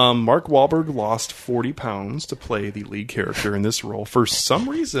 Mark Wahlberg lost 40 pounds to play the lead character in this role. For some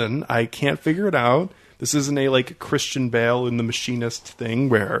reason, I can't figure it out. This isn't a like Christian Bale in The Machinist thing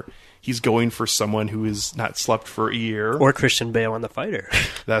where he's going for someone who has not slept for a year. Or Christian Bale in The Fighter.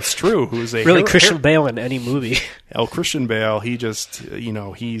 That's true. Who's a really Christian Bale in any movie. Christian Bale, he just,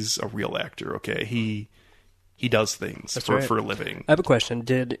 he's a real actor, okay? He does things for a living. I have a question.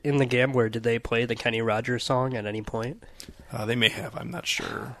 In The Gambler, did they play the Kenny Rogers song at any point? They may have. I'm not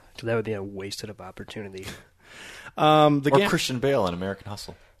sure. Because that would be a wasted of opportunity. Or Christian Bale in American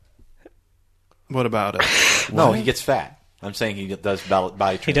Hustle. What about it? No, he gets fat. I'm saying he does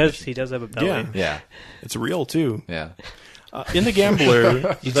body transformation. He does have a belly. Yeah. It's real, too. Yeah. In The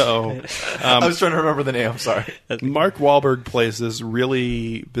Gambler, though... I was trying to remember the name. I'm sorry. Mark Wahlberg plays this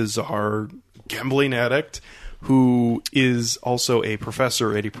really bizarre gambling addict who is also a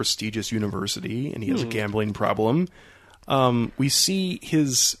professor at a prestigious university, and he has a gambling problem. We see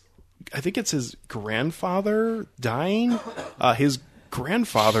I think it's his grandfather dying. His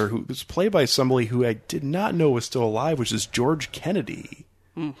grandfather, who was played by somebody who I did not know was still alive, which is George Kennedy.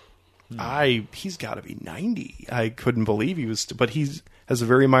 He's got to be 90. I couldn't believe he was, but he has a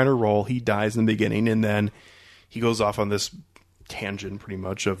very minor role. He dies in the beginning, and then he goes off on this tangent, pretty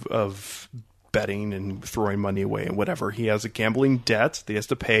much, of betting and throwing money away and whatever. He has a gambling debt that he has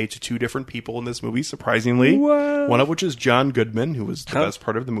to pay to two different people in this movie, surprisingly. What? One of which is John Goodman, who was the best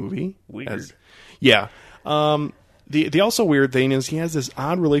part of the movie. Weird. The also weird thing is he has this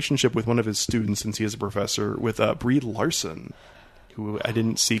odd relationship with one of his students, since he is a professor, with Brie Larson, who I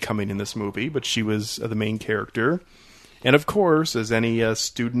didn't see coming in this movie, but she was the main character. And of course, as any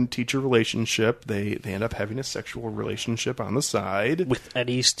student-teacher relationship, they end up having a sexual relationship on the side. With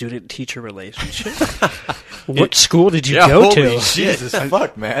any student-teacher relationship? What school did you go to? Jesus,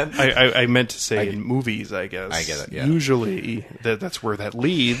 fuck, man. I meant to say in movies, I guess. I get it, yeah. Usually, that's where that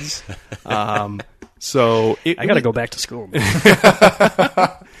leads. So I got to go back to school.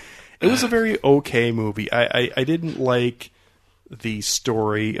 It was a very okay movie. I didn't like the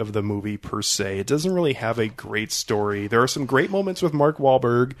story of the movie per se. It doesn't really have a great story. There are some great moments with Mark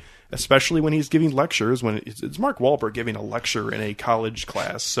Wahlberg, especially when he's giving lectures. When it's Mark Wahlberg giving a lecture in a college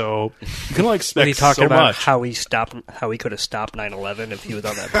class, so you can expect he talking so about much. how he could have stopped 9/11 if he was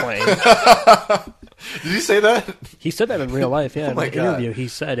on that plane. Did he say that? He said that in real life. Yeah, Oh my in an God. interview. He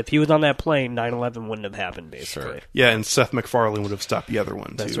said if he was on that plane, 9/11 wouldn't have happened. Basically, Sure. Yeah, and Seth MacFarlane would have stopped the other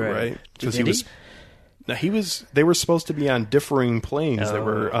one That's too, right. Because Did he was. No, they were supposed to be on differing planes. Oh. They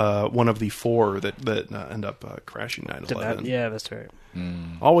were one of the four that end up crashing 9/11. Yeah, that's right.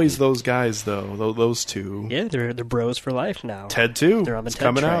 Always those guys, though. Those two. Yeah, they're bros for life now. Ted too. They're on the it's Ted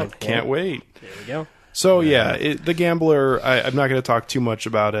coming train. out. Can't wait. There we go. So The Gambler. I'm not going to talk too much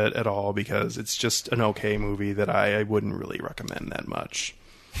about it at all because it's just an okay movie that I wouldn't really recommend that much.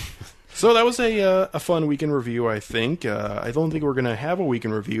 So that was a fun weekend review, I think. I don't think we're going to have a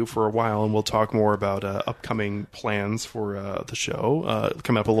weekend review for a while, and we'll talk more about upcoming plans for the show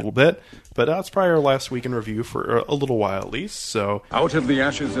coming up a little bit. But that's probably our last weekend review for a little while at least. So out of the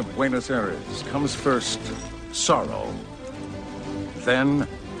ashes of Buenos Aires comes first sorrow, then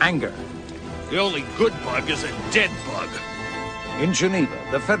anger. The only good bug is a dead bug. In Geneva,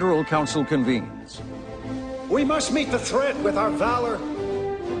 the Federal Council convenes. We must meet the threat with our valor,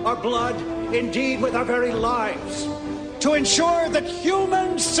 our blood, indeed with our very lives, to ensure that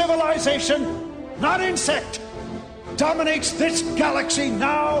human civilization, not insect, dominates this galaxy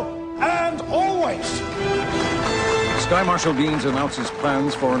now and always. Sky Marshal Deans announces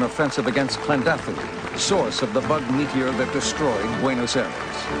plans for an offensive against Klendathu, source of the bug meteor that destroyed Buenos Aires.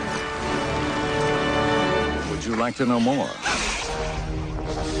 Would you like to know more?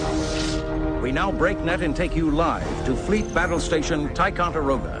 We now break net and take you live to Fleet Battle Station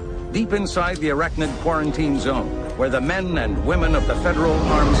Ticonderoga, deep inside the Arachnid Quarantine Zone, where the men and women of the Federal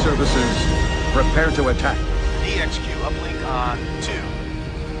Armed Services prepare to attack. DXQ, uplink on 2.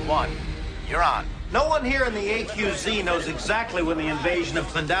 1, you're on. No one here in the AQZ knows exactly when the invasion of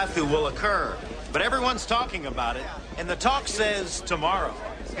Klendathu will occur, but everyone's talking about it, and the talk says tomorrow.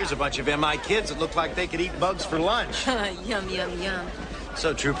 Here's a bunch of MI kids that look like they could eat bugs for lunch. Yum, yum, yum.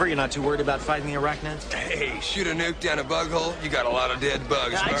 So, Trooper, you're not too worried about fighting the arachnids? Hey, shoot a nuke down a bug hole, you got a lot of dead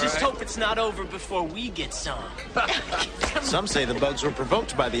bugs, I just right? hope it's not over before we get some. Some say the bugs were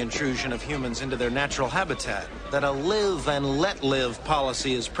provoked by the intrusion of humans into their natural habitat, that a live and let live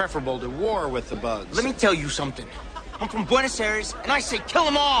policy is preferable to war with the bugs. Let me tell you something. I'm from Buenos Aires, and I say kill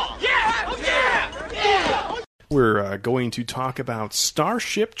them all! Yeah! Oh, yeah! Yeah! We're going to talk about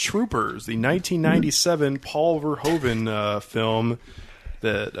Starship Troopers, the 1997 Paul Verhoeven film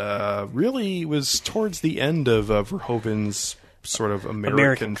that really was towards the end of Verhoeven's sort of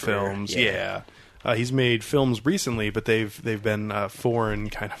American films. Yeah. He's made films recently, but they've been foreign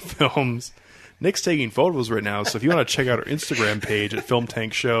kind of films. Nick's taking photos right now, so if you want to check out our Instagram page at Film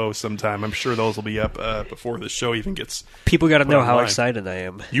Tank Show sometime, I'm sure those will be up before the show even gets People got to know online. how excited I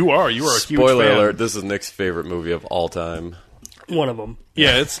am. You are a huge fan. Spoiler alert, this is Nick's favorite movie of all time. One of them.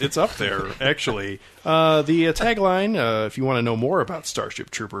 Yeah, it's up there, actually. The tagline, if you want to know more about Starship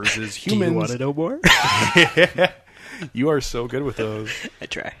Troopers, is humans... Do you want to know more? You are so good with those. I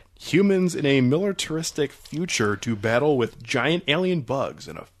try. Humans in a militaristic future to battle with giant alien bugs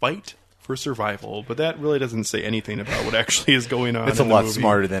in a fight for survival, but that really doesn't say anything about what actually is going on. It's a lot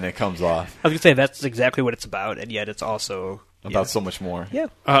smarter than it comes off. I was going to say, that's exactly what it's about, and yet it's also... About so much more. Yeah.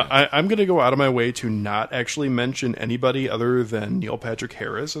 I'm going to go out of my way to not actually mention anybody other than Neil Patrick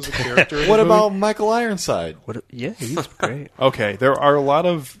Harris as a character. What about Michael Ironside? Yeah, he's great. Okay, there are a lot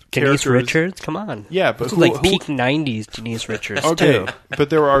of Denise characters. Richards, come on. Yeah, but this is like peak 90s Denise Richards, okay, too. But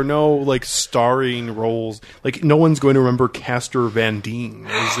there are no like starring roles. Like no one's going to remember Castor Van Dien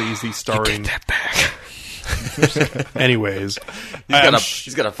as the starring. You take that back. Anyways,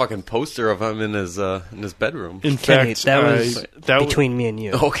 he's got a fucking poster of him in his bedroom. In Kenny, fact, that was between me and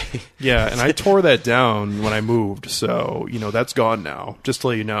you. Okay. Yeah, and I tore that down when I moved, so that's gone now. Just to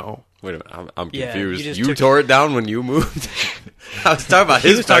let you know. Wait a minute, I'm Yeah, confused. you You tore it down when you moved? I was talking about He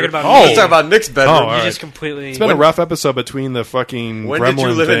his was talking bedroom. about me. I was talking about Nick's bedroom. Oh, all right. Just completely... It's been a rough episode between the fucking When gremlin did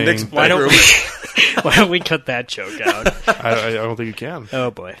you live thing. in Nick's bedroom? Why don't we cut that joke out? I don't think you can.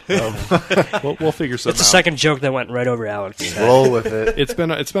 Oh, boy. We'll figure something out. It's the second joke that went right over Alex. Roll with it. It's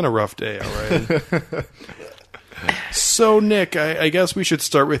been a rough day, all right. So, Nick, I guess we should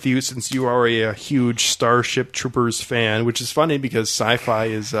start with you since you are a huge Starship Troopers fan, which is funny because sci-fi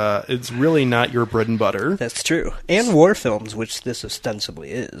is it's really not your bread and butter. That's true. And war films, which this ostensibly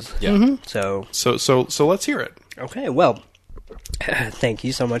is. Yeah. Mm-hmm. So let's hear it. Okay, well, thank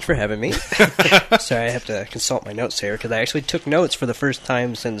you so much for having me. Sorry, I have to consult my notes here because I actually took notes for the first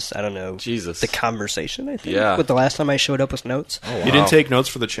time since, I don't know, the conversation, I think. Yeah. But the last time I showed up with notes. Oh, wow. You didn't take notes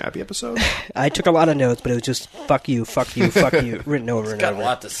for the Chappie episode? I took a lot of notes, but it was just fuck you, fuck you, fuck you, written over and Got over. a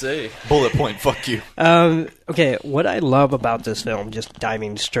lot to say. Bullet point, fuck you. Okay, what I love about this film, just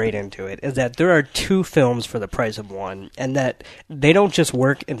diving straight into it, is that there are two films for the price of one, and that they don't just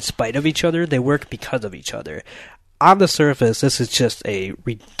work in spite of each other, they work because of each other. On the surface, this is just a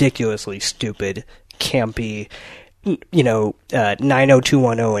ridiculously stupid, campy,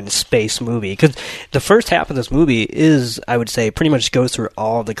 90210 in space movie. Because the first half of this movie is, I would say, pretty much goes through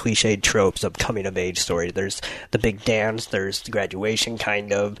all the cliched tropes of coming-of-age story. There's the big dance, there's the graduation,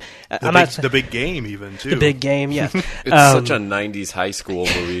 kind of. The big game, even, too. The big game, yes. It's such a 90s high school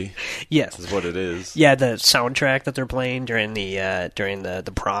movie. Yes. Is what it is. Yeah, the soundtrack that they're playing during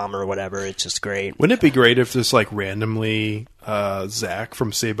the prom or whatever, it's just great. Wouldn't it be great if just, randomly... Zach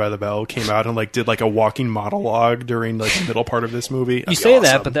from Saved by the Bell came out and did a walking monologue during the middle part of this movie. You say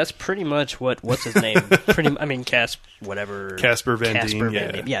that, but that's pretty much what's his name? Casper Van Dien.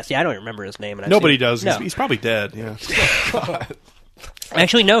 Yeah. Yes, I don't remember his name. And Nobody does. No. He's probably dead. Yeah.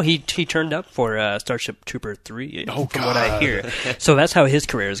 Actually, no. He turned up for Starship Trooper 3. Oh, from what I hear. So that's how his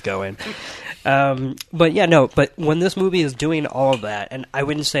career is going. But when this movie is doing all of that, and I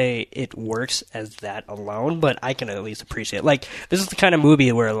wouldn't say it works as that alone, but I can at least appreciate it. This is the kind of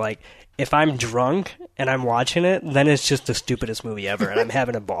movie where, if I'm drunk and I'm watching it, then it's just the stupidest movie ever, and I'm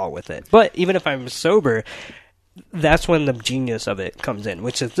having a ball with it. But even if I'm sober, that's when the genius of it comes in,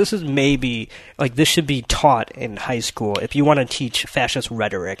 which is this is maybe this should be taught in high school if you want to teach fascist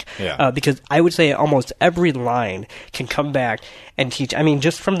rhetoric. Yeah. Because I would say almost every line can come back and teach. I mean,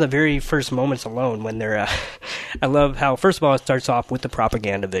 just from the very first moments alone when they're. I love how first of all it starts off with the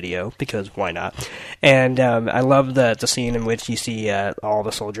propaganda video because why not? And I love the scene in which you see all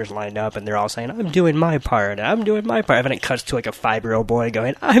the soldiers lined up and they're all saying, "I'm doing my part. I'm doing my part." And then it cuts to a 5-year-old boy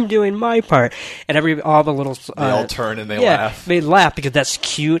going, "I'm doing my part," and all the little. They all turn and they laugh. They laugh because that's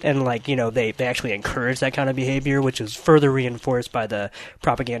cute and they actually encourage that kind of behavior, which is further reinforced by the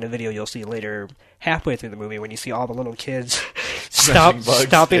propaganda video you'll see later halfway through the movie when you see all the little kids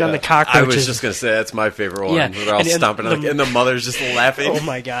stomping on the cockroaches. I was just going to say that's my favorite one. Yeah. They're all stomping and the mother's just laughing. Oh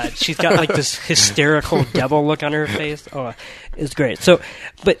my god, she's got like this hysterical devil look on her face. Oh, it's great. So,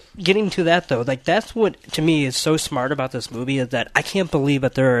 but getting to that though, like that's what to me is so smart about this movie is that I can't believe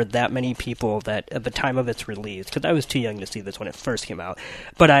that there are that many people that at the time of its release, because I was too young to see this when it first came out,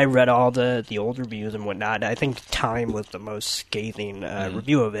 but I read all the old reviews and whatnot. I think Time was the most scathing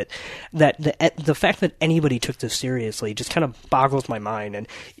review of it. That the fact that anybody took this seriously just kind of boggles my mind. And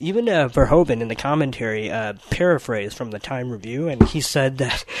even Verhoeven in the commentary paraphrased from the Time review, and he said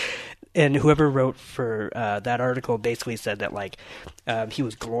that. And whoever wrote for that article basically said that, like, he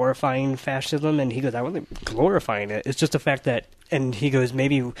was glorifying fascism, and he goes, I wasn't glorifying it. It's just the fact that, and he goes,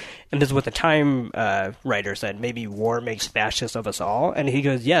 maybe, and this is what the Time writer said, maybe war makes fascists of us all. And he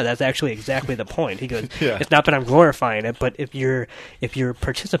goes, yeah, that's actually exactly the point. He goes, It's not that I'm glorifying it, but if you're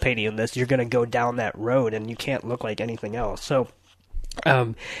participating in this, you're going to go down that road, and you can't look like anything else. So,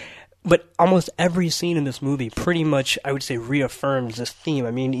 but almost every scene in this movie pretty much, I would say, reaffirms this theme.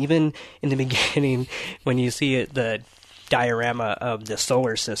 I mean, even in the beginning, when you see it, the diorama of the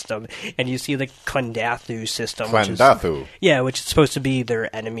solar system, and you see the Klendathu system. Which is supposed to be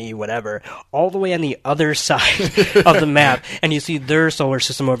their enemy, whatever, all the way on the other side of the map, and you see their solar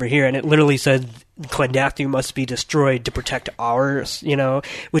system over here, and it literally says Klendathu must be destroyed to protect ours,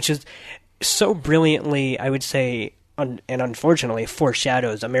 which is so brilliantly, I would say, and unfortunately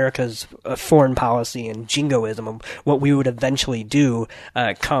foreshadows America's foreign policy and jingoism of what we would eventually do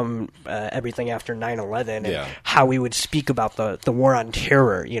come everything after 9/11 and how we would speak about the war on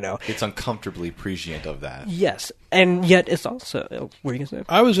terror, It's uncomfortably prescient of that. Yes, and yet it's also... What were you going to say?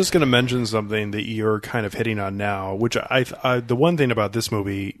 I was just going to mention something that you're kind of hitting on now, which I the one thing about this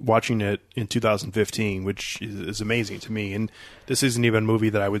movie, watching it in 2015, which is amazing to me, and this isn't even a movie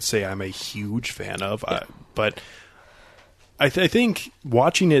that I would say I'm a huge fan of, but... I think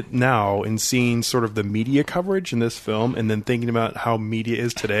watching it now and seeing sort of the media coverage in this film, and then thinking about how media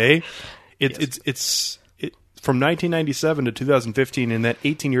is today, it's from 1997 to 2015 in that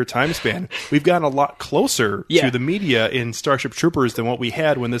 18-year time span, we've gotten a lot closer to the media in Starship Troopers than what we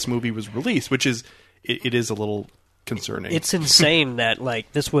had when this movie was released, which is it is a little concerning. It's insane that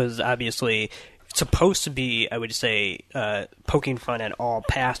like this was obviously supposed to be, I would say, poking fun at all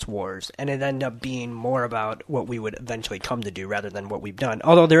past wars, and it ended up being more about what we would eventually come to do rather than what we've done.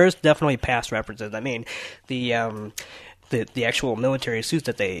 Although there is definitely past references. I mean, the the actual military suits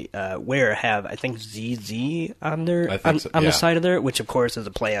that they wear have, I think, ZZ on their on the side of there, which of course is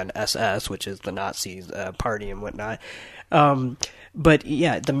a play on SS, which is the Nazis' party and whatnot. But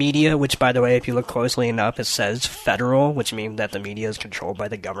yeah, the media, which by the way, if you look closely enough, it says federal, which means that the media is controlled by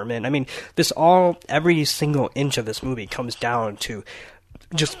the government. I mean, every single inch of this movie comes down to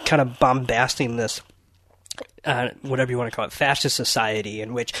just kind of bombasting this, whatever you want to call it, fascist society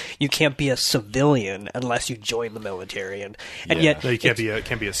in which you can't be a civilian unless you join the military, and yet no, you can't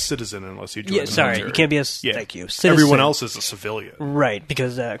be a citizen unless you join the military. You can't be thank you. Citizen. Everyone else is a civilian, right?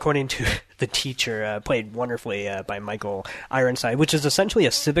 Because according to the teacher, played wonderfully by Michael Ironside, which is essentially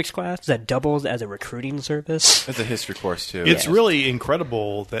a civics class that doubles as a recruiting service. It's a history course too. It's really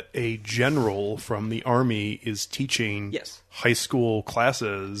incredible that a general from the Army is teaching high school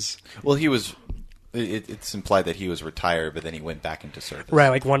classes. Well, he was. It's implied that he was retired, but then he went back into service. Right,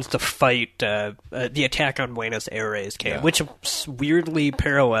 like wants to fight the attack on Buenos Aires came, which weirdly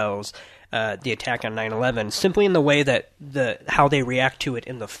parallels the attack on 9/11, simply in the way that how they react to it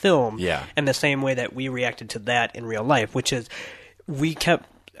in the film, and the same way that we reacted to that in real life, which is we kept.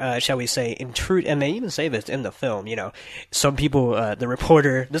 Shall we say, intrude, and they even say this in the film. You know, some people, the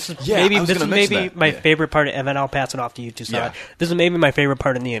reporter. This is maybe my favorite part, and then I'll pass it off to you two. This is maybe my favorite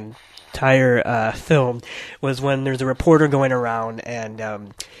part in the entire film was when there's a reporter going around and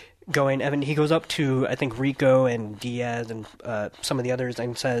and he goes up to, I think, Rico and Diaz and some of the others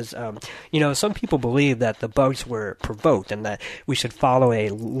and says, some people believe that the bugs were provoked and that we should follow a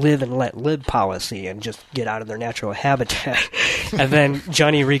live and let live policy and just get out of their natural habitat. And then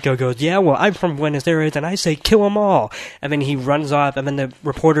Johnny Rico goes, yeah, well, I'm from Buenos Aires and I say kill them all. And then he runs off, and then the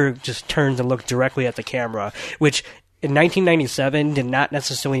reporter just turns and looks directly at the camera, which in 1997 did not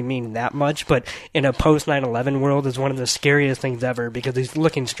necessarily mean that much, but in a post 9/11 world is one of the scariest things ever because he's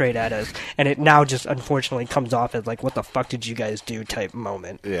looking straight at us, and it now just unfortunately comes off as like, what the fuck did you guys do type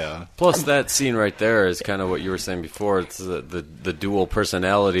moment. Yeah. Plus that scene right there is kind of what you were saying before. It's the dual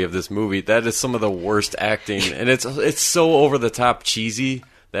personality of this movie. That is some of the worst acting, and it's so over the top cheesy,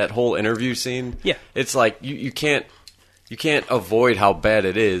 that whole interview scene. Yeah. It's like you can't You can't avoid how bad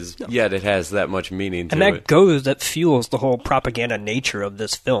it is, yet it has that much meaning to and it. that fuels the whole propaganda nature of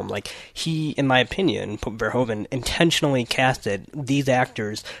this film. Like, he, in my opinion, Verhoeven, intentionally casted these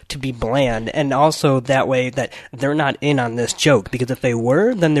actors to be bland, and also that way that they're not in on this joke, because if they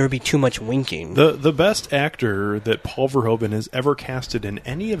were, then there would be too much winking. The best actor that Paul Verhoeven has ever casted in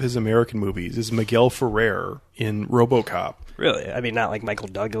any of his American movies is Miguel Ferrer in RoboCop. Really? I mean, not like Michael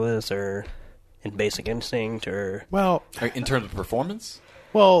Douglas or in Basic Instinct, or... Well... In terms of performance?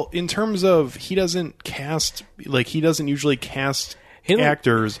 Well, in terms of, he doesn't usually cast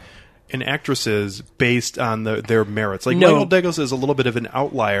actors and actresses based on their merits. Like, Michael Douglas is a little bit of an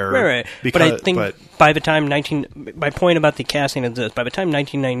outlier. Right. But I think by the time my point about the casting is this: by the time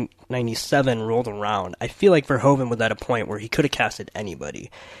 1997 rolled around, I feel like Verhoeven was at a point where he could have casted anybody,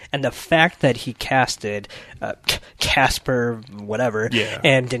 and the fact that he casted Casper, whatever,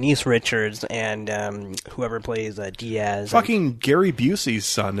 and Denise Richards and whoever plays Diaz, fucking Gary Busey's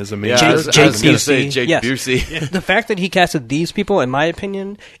son is amazing. Yeah, I was going to say Jake Busey. The fact that he casted these people, in my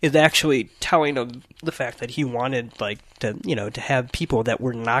opinion, is actually telling of the fact that he wanted, like, to have people that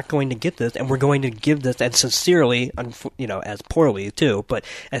were not going to get this, and were going to give this as sincerely, as poorly too, but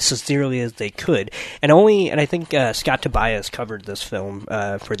as sincerely as they could. And I think Scott Tobias covered this film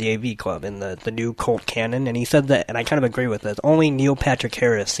for the AV Club in the new cult canon, and he said that, and I kind of agree with this, only Neil Patrick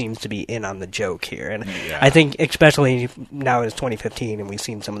Harris seems to be in on the joke here. And I think, especially now it's 2015 and we've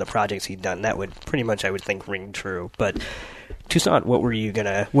seen some of the projects he's done, that would pretty much, I would think, ring true. But Toussaint, what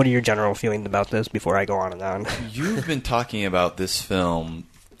are your general feelings about this before I go on and on? You've been talking about this film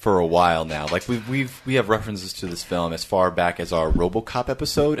for a while now. Like, we have references to this film as far back as our RoboCop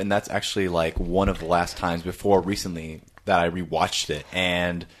episode, and that's actually like one of the last times before recently that I rewatched it,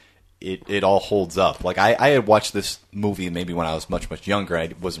 and it all holds up. Like, I had watched this movie maybe when I was much, much younger.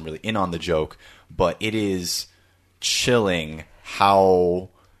 I wasn't really in on the joke, but it is chilling how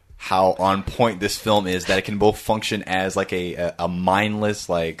on point this film is, that it can both function as like a mindless,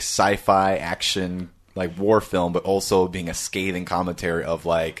 like, sci-fi action, like, war film, but also being a scathing commentary of,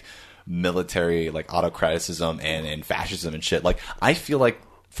 like, military, like, autocraticism and fascism and shit. Like, I feel like,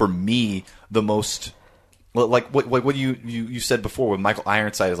 for me, the most, like what you said before, when Michael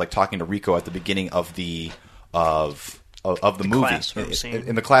Ironside is, like, talking to Rico at the beginning of the movie,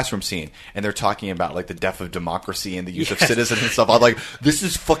 in the classroom scene, and they're talking about, like, the death of democracy and the use of citizens and stuff. I'm like, this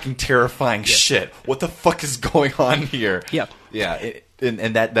is fucking terrifying shit. What the fuck is going on here?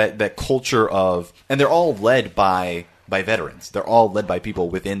 And that culture of, and they're all led by veterans. They're all led by people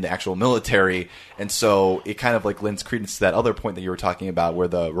within the actual military, and so it kind of, like, lends credence to that other point that you were talking about, where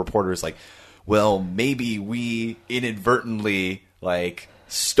the reporter is like, well, maybe we inadvertently, like,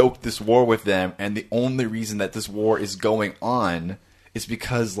 stoked this war with them, and the only reason that this war is going on is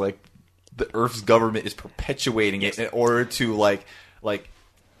because, like, the Earth's government is perpetuating it in order to like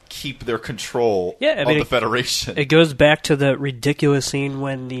keep their control of the Federation. It goes back to the ridiculous scene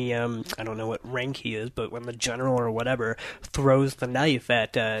when the I don't know what rank he is, but when the general or whatever throws the knife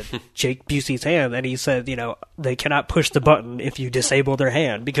at Jake Busey's hand, and he said, they cannot push the button if you disable their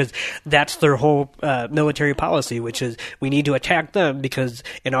hand, because that's their whole military policy, which is we need to attack them because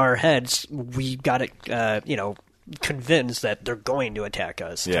in our heads we got it, convinced that they're going to attack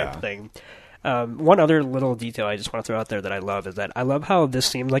us, type thing. One other little detail I just want to throw out there that I love is that I love how this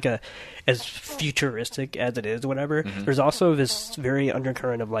seems like as futuristic as it is, whatever. Mm-hmm. There's also this very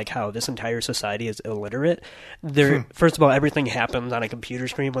undercurrent of, like, how this entire society is illiterate. First of all, everything happens on a computer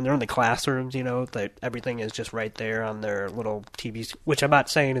screen when they're in the classrooms. That everything is just right there on their little TVs. Which I'm not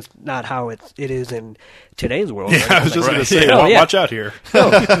saying is not how it is in today's world. Yeah, I was just going to say, watch out here.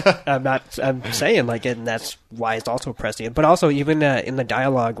 I'm saying, like, and that's why it's also prescient. But also, even in the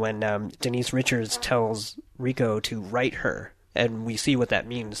dialogue when Denise Richards tells Rico to write her, and we see what that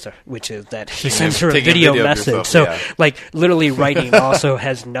means, which is that he sends her a video message. Like, literally writing also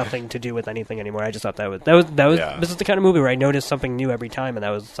has nothing to do with anything anymore. I just thought that was this is the kind of movie where I noticed something new every time, and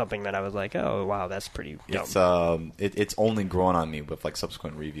that was something that I was like, oh wow, that's pretty dumb. It's only grown on me with, like,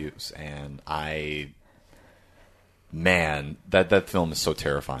 subsequent reviews, and that film is so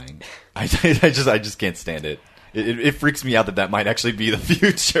terrifying. I just can't stand it. It freaks me out that might actually be the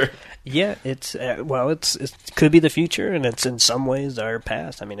future. Yeah, it could be the future, and it's in some ways our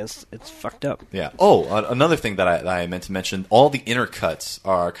past. I mean, it's fucked up. Yeah. Oh, another thing that I meant to mention: all the intercuts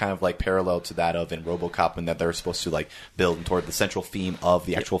are kind of, like, parallel to that of in RoboCop, in that they're supposed to, like, build toward the central theme of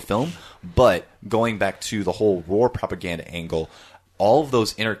the actual film. But going back to the whole war propaganda angle, all of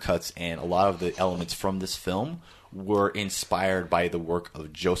those intercuts and a lot of the elements from this film were inspired by the work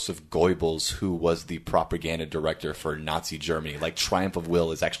of Joseph Goebbels, who was the propaganda director for Nazi Germany. Like Triumph of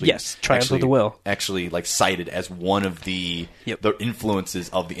Will is actually Triumph of the Will actually like cited as one of the influences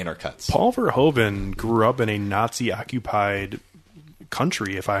of the Intercuts. Paul Verhoeven grew up in a Nazi-occupied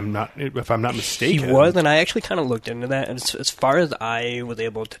country, if I'm not mistaken. He was, and I actually kind of looked into that. And as far as I was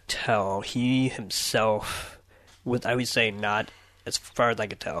able to tell, he himself was, I would say, not, as far as I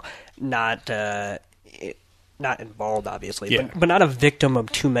could tell, not involved, obviously, but not a victim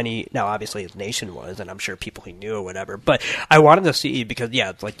of too many. Now, obviously, his nation was, and I'm sure people he knew or whatever. But I wanted to see, because,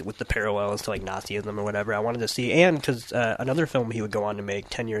 like with the parallels to like Nazism or whatever, I wanted to see, and because another film he would go on to make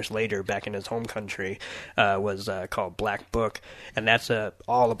 10 years later back in his home country was called Black Book, and that's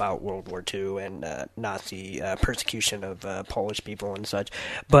all about World War II and Nazi persecution of Polish people and such.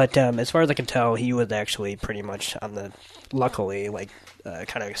 But as far as I can tell, he was actually pretty much luckily,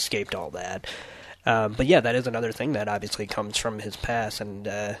 kind of escaped all that. But that is another thing that obviously comes from his past, and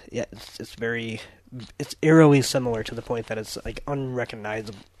it's eerily similar to the point that it's like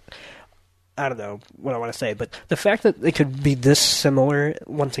unrecognizable. I don't know what I want to say, but the fact that they could be this similar,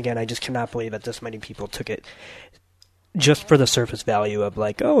 once again, I just cannot believe that this many people took it just for the surface value of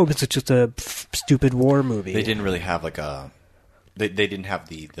like, oh, this is just a stupid war movie. They didn't really have they didn't have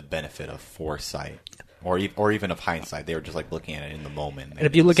the benefit of foresight. Or even of hindsight, they were just like looking at it in the moment. And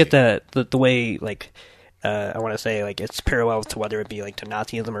if you look at the way, like, I want to say, like, it's parallels to whether it be like to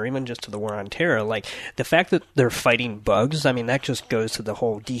Nazism or even just to the war on terror. Like the fact that they're fighting bugs, I mean, that just goes to the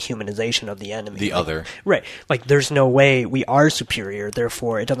whole dehumanization of the enemy. The other, right? Like, there's no way we are superior.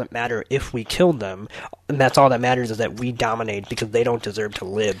 Therefore, it doesn't matter if we killed them, and that's all that matters is that we dominate because they don't deserve to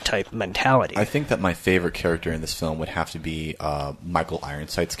live. Type mentality. I think that my favorite character in this film would have to be Michael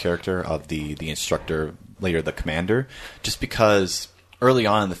Ironside's character of the instructor, later the commander, just because early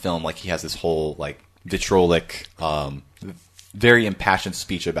on in the film, like, he has this whole like vitriolic, very impassioned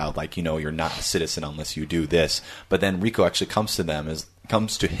speech about like, you're not a citizen unless you do this. But then Rico actually comes to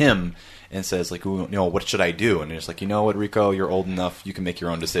him and says like, what should I do? And it's like, you know what, Rico, you're old enough, you can make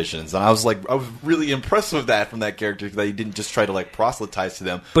your own decisions. And I was really impressed with that from that character, that he didn't just try to like proselytize to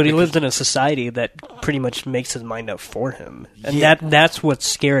them. But he lives in a society that pretty much makes his mind up for him. And that's what's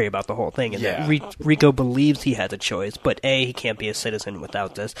scary about the whole thing. And that Rico believes he has a choice, but A, he can't be a citizen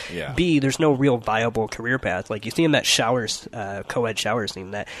without this. Yeah. B, there's no real viable career path. Like you see in that co-ed shower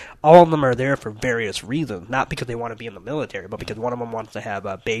scene, that all of them are there for various reasons. Not because they want to be in the military, but because one of them wants to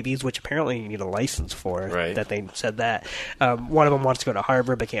have babies, which apparently you need a license for. Right. That they said that. One of them wants to go to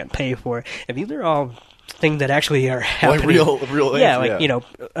Harvard but can't pay for it. And these are all things that actually are happening. Like real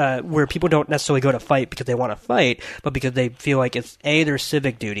like, where people don't necessarily go to fight because they want to fight, but because they feel like it's A, their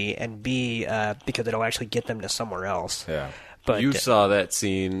civic duty, and B, because it'll actually get them to somewhere else. Yeah. But you saw that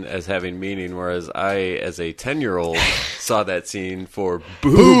scene as having meaning, whereas I, as a 10-year-old, saw that scene for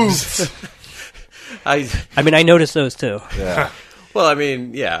boobs. I mean, I noticed those too. Yeah. Well, I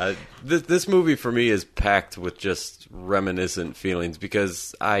mean, yeah, this movie for me is packed with just reminiscent feelings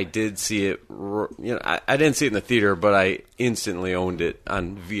because I did see it, I didn't see it in the theater, but I instantly owned it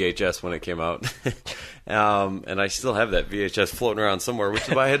on VHS when it came out. And I still have that VHS floating around somewhere, which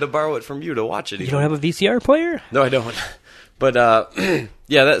is why I had to borrow it from you to watch it. You don't have a VCR player? No, I don't. But,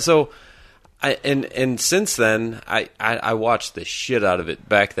 and since then, I watched the shit out of it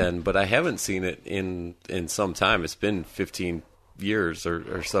back then, but I haven't seen it in some time. It's been 15 years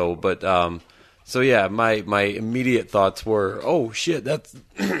or so, but my immediate thoughts were, oh shit, that's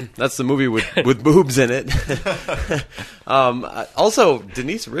the movie with boobs in it. Also,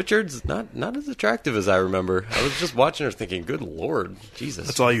 Denise Richards not as attractive as I remember. I was just watching her thinking, good lord, Jesus.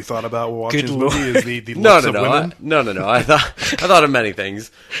 That's all you thought about watching the movie is the no, looks of women? No. I thought of many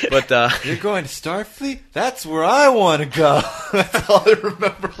things, but you're going to Starfleet? That's where I want to go. That's all I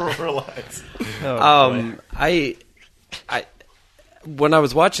remember from her lines. When I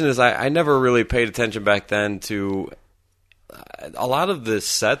was watching this, I never really paid attention back then to a lot of the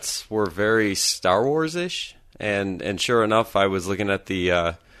sets were very Star Wars-ish, and sure enough, I was looking at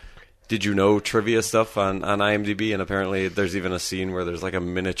the Did You Know trivia stuff on IMDb, and apparently there's even a scene where there's like a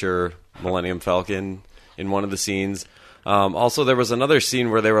miniature Millennium Falcon in one of the scenes. Also, there was another scene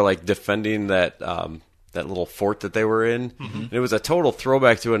where they were like defending that little fort that they were in. Mm-hmm. And it was a total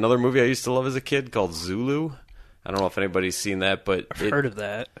throwback to another movie I used to love as a kid called Zulu. I don't know if anybody's seen that, but I've heard of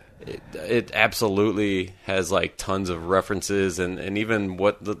that. It absolutely has like tons of references, and even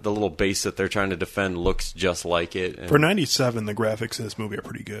what the little base that they're trying to defend looks just like it. And for 97, the graphics in this movie are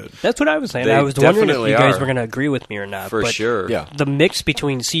pretty good. That's what I was saying. I was wondering if you guys were going to agree with me or not. For but sure. Yeah. The mix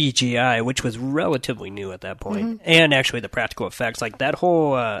between CGI, which was relatively new at that point, and actually the practical effects, like that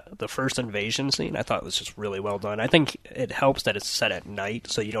whole the first invasion scene, I thought was just really well done. I think it helps that it's set at night,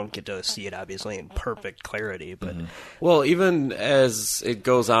 so you don't get to see it obviously in perfect clarity. But well, even as it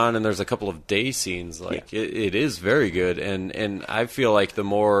goes on, and there's a couple of day scenes, like it is very good, and I feel like the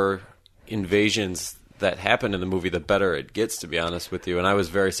more invasions that happen in the movie, the better it gets, to be honest with you. And I was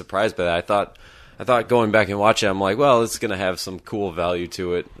very surprised by that. I thought going back and watching, I'm like, well, it's going to have some cool value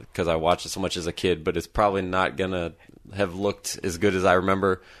to it because I watched it so much as a kid, but it's probably not going to have looked as good as I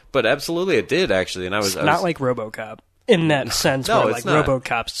remember. But absolutely, it did actually, and I was not like RoboCop. In that sense, no, where like not.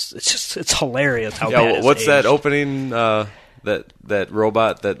 RoboCop's, it's hilarious how bad it's what's aged. that opening? That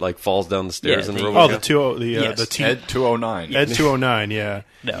robot that like falls down the stairs in RoboCop? the Ed 209. Ed 209, yeah.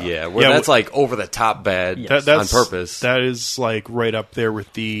 No. Yeah, that's like over the top bad on purpose. That is like right up there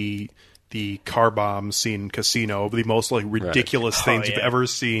with the car bomb scene in Casino, the most like ridiculous things you've ever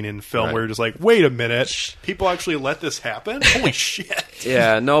seen in film. Where you're just like, wait a minute, people actually let this happen? Holy shit!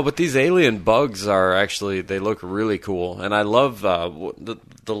 Yeah, no, but these alien bugs are actually, they look really cool, and I love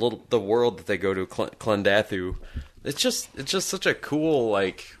the world that they go to, Klendathu. It's just such a cool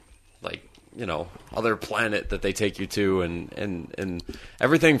like other planet that they take you to, and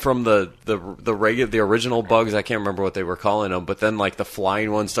everything from the original bugs. I can't remember what they were calling them, but then like the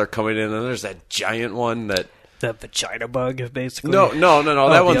flying ones start coming in, and there's that giant one that. The vagina bug, basically. No.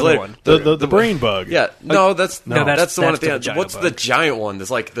 That one's later. One. The brain bug. Yeah. No, that's the one at the end. What's bug. the giant one?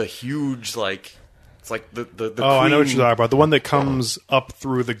 There's like the huge like. It's like the Oh, I know what you're talking about. The one that comes up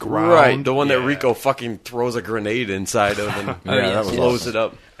through the ground. Right, the one that Rico fucking throws a grenade inside of and blows it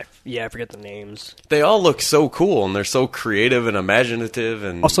up. I forget the names. They all look so cool, and they're so creative and imaginative.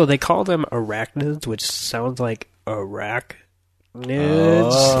 And also, they call them arachnids, which sounds like arachnids.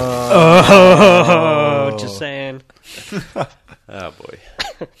 Just saying. Oh boy.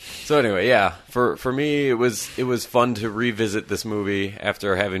 So anyway, yeah. For me, it was fun to revisit this movie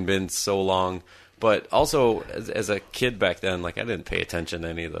after having been so long. But also, as a kid back then, like I didn't pay attention to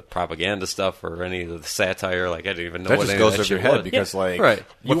any of the propaganda stuff or any of the satire. Like I didn't even know that what just any goes of that over your shit head was. because, like, right,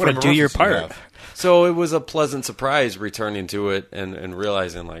 you want to do your part. So it was a pleasant surprise returning to it and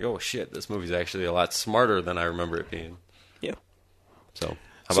realizing, like, oh shit, this movie's actually a lot smarter than I remember it being. Yeah. So.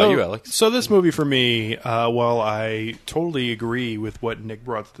 How about you, Alex? So this movie for me, while I totally agree with what Nick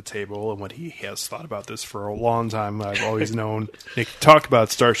brought to the table and what he has thought about this for a long time, I've always known Nick talk about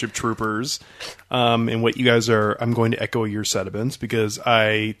Starship Troopers and what you guys are. I'm going to echo your sentiments because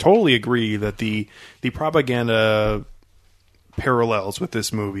I totally agree that the propaganda parallels with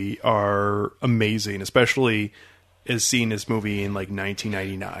this movie are amazing, especially as seeing this movie in like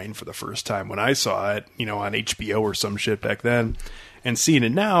 1999 for the first time when I saw it, on HBO or some shit back then. And seeing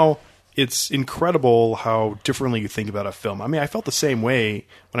it now, it's incredible how differently you think about a film. I mean, I felt the same way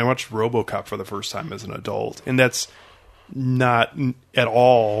when I watched RoboCop for the first time as an adult. And that's not at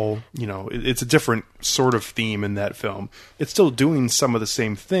all, it's a different sort of theme in that film. It's still doing some of the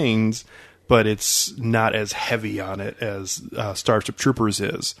same things, but it's not as heavy on it as Starship Troopers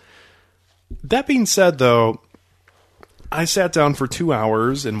is. That being said, though, I sat down for 2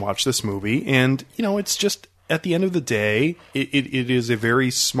 hours and watched this movie, and, it's just... At the end of the day, it is a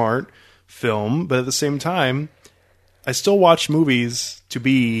very smart film, but at the same time, I still watch movies to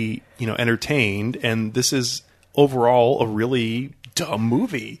be, entertained, and this is overall a really dumb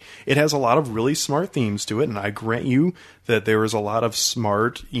movie. It has a lot of really smart themes to it, and I grant you that there is a lot of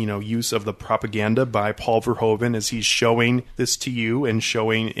smart, use of the propaganda by Paul Verhoeven as he's showing this to you and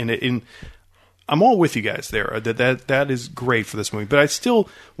showing in I'm all with you guys there. That is great for this movie. But I still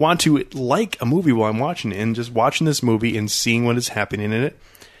want to like a movie while I'm watching it. And just watching this movie and seeing what is happening in it,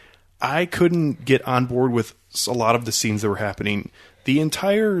 I couldn't get on board with a lot of the scenes that were happening. The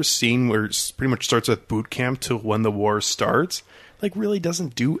entire scene where it pretty much starts with boot camp to when the war starts, like really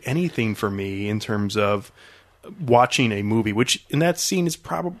doesn't do anything for me in terms of watching a movie, which in that scene is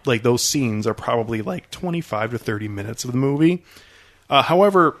probably like those scenes are probably like 25 to 30 minutes of the movie.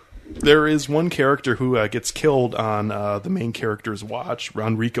 However, there is one character who gets killed on the main character's watch,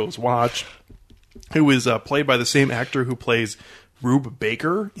 Ron Rico's watch, who is played by the same actor who plays Rube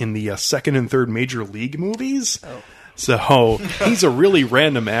Baker in the second and third Major League movies. Oh. So he's a really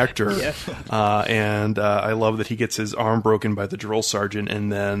random actor. Yeah. And I love that he gets his arm broken by the drill sergeant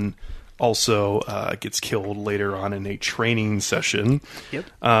and then also gets killed later on in a training session. Yep.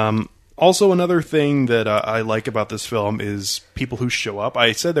 Also, another thing that I like about this film is people who show up.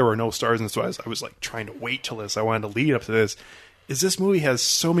 I said there were no stars, and so I was like trying to wait till this. I wanted to lead up to this. Is this movie has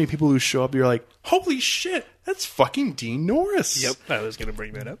so many people who show up, you're like, holy shit, that's fucking Dean Norris. Yep, I was going to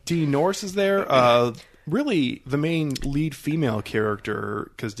bring that up. Dean Norris is there. Really, the main lead female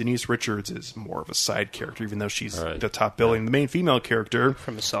character, because Denise Richards is more of a side character, even though she's the top billing. The main female character...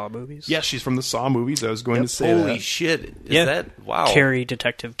 From the Saw movies? Yeah, she's from the Saw movies. I was going to say Holy shit. Is that... Wow.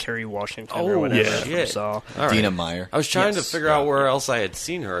 Detective Kerry Washington or whatever from Saw. Dina Meyer. I was trying to figure out where else I had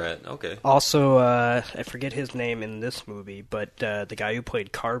seen her at. Okay. Also, I forget his name in this movie, but the guy who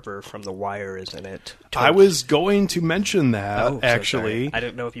played Carver from The Wire is in it. I was going to mention that, actually. I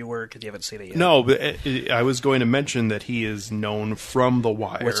didn't know if you were, because you haven't seen it yet. No, but I was going to mention that he is known from The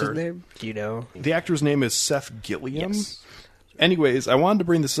Wire. What's his name? Do you know? The actor's name is Seth Gilliam. Yes. Anyways, I wanted to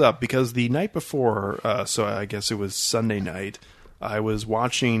bring this up because the night before, so I guess it was Sunday night, I was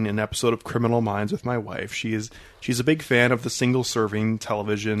watching an episode of Criminal Minds with my wife. She's a big fan of the single-serving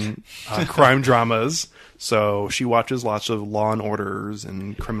television crime dramas, so she watches lots of Law and Orders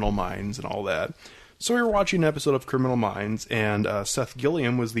and Criminal Minds and all that. So we were watching an episode of Criminal Minds, and Seth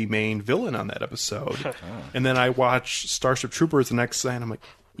Gilliam was the main villain on that episode. And then I watched Starship Troopers the next day, and I'm like,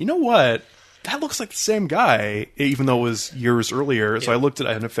 you know what? That looks like the same guy, even though it was years earlier. So I looked at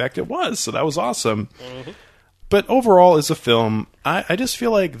it, and in fact, it was. So that was awesome. Mm-hmm. But overall, as a film, I just feel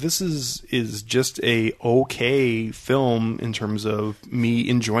like this is just a okay film in terms of me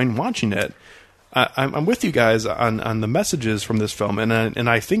enjoying watching it. I'm with you guys on the messages from this film, and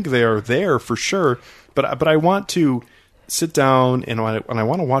I think they are there for sure. But I want to sit down, and when I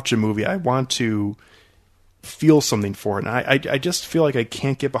want to watch a movie, I want to feel something for it. And I just feel like I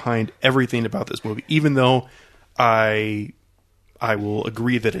can't get behind everything about this movie, even though I will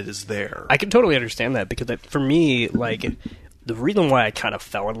agree that it is there. I can totally understand that, because for me, like, the reason why I kind of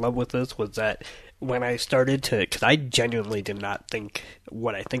fell in love with this was that when I started to, because I genuinely did not think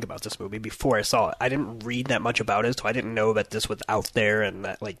what I think about this movie before I saw it. I didn't read that much about it, so I didn't know that this was out there and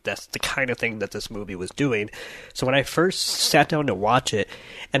that, like, that's the kind of thing that this movie was doing. So when I first sat down to watch it,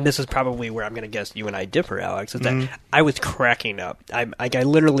 and this is probably where I'm going to guess you and I differ, Alex, is that I was cracking up. I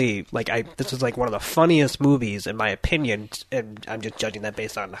literally, this is like one of the funniest movies in my opinion, and I'm just judging that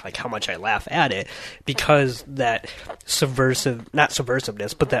based on like how much I laugh at it, because that not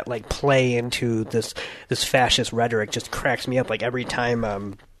subversiveness, but that like play into this fascist rhetoric just cracks me up. Like every time,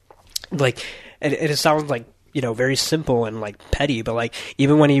 it sounds like, you know, very simple and like petty, but like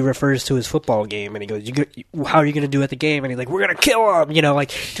even when he refers to his football game and he goes, how are you going to do at the game? And he's like, we're going to kill him, you know, like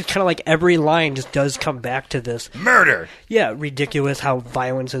just kind of like every line just does come back to this murder. Yeah, ridiculous how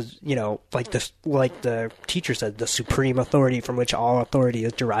violence is, you know, like this, like the teacher said, the supreme authority from which all authority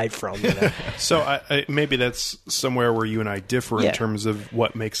is derived from. You know? So I maybe that's somewhere where you and I differ in terms of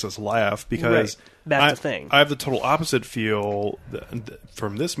what makes us laugh, because that's the thing. I have the total opposite feel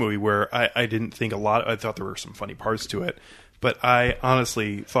from this movie, where I didn't think I thought there were some funny parts to it, but I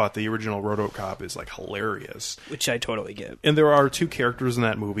honestly thought the original RoboCop is like hilarious, which I totally get. And there are two characters in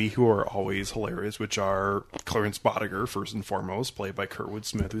that movie who are always hilarious, which are Clarence Boddicker, first and foremost, played by Kurtwood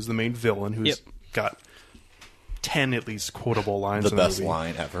Smith, who's the main villain, who's got 10 at least quotable lines. The in best movie.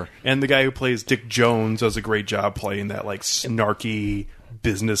 line ever. And the guy who plays Dick Jones does a great job playing that like snarky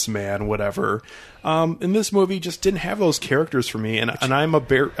businessman, whatever. In this movie, just didn't have those characters for me, and I'm a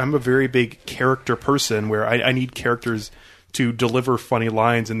very big character person, where I need characters to deliver funny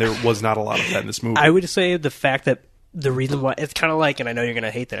lines, and there was not a lot of that in this movie. I would say the fact that the reason why it's kind of like, and I know you're going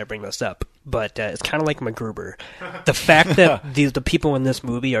to hate that I bring this up, but it's kind of like MacGruber. The fact that the people in this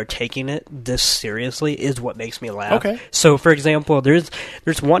movie are taking it this seriously is what makes me laugh. Okay. So, for example, there's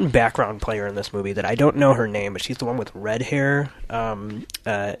one background player in this movie that I don't know her name, but she's the one with red hair.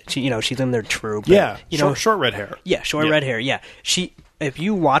 She's in there true. But, short red hair. Yeah, short red hair. Yeah, if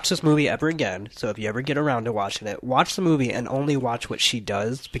you watch this movie ever again, so if you ever get around to watching it, watch the movie and only watch what she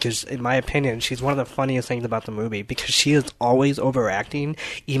does, because in my opinion, she's one of the funniest things about the movie, because she is always overacting,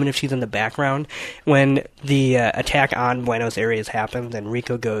 even if she's in the background. When the attack on Buenos Aires happens and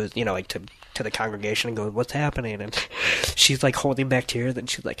Rico goes, to the congregation and goes, what's happening? And she's like holding back tears, and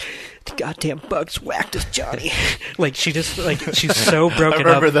she's like, the goddamn bugs whacked us, Johnny. Like she just she's so broken up. I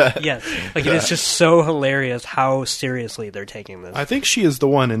remember that. Yes. It is just so hilarious how seriously they're taking this. I think she is the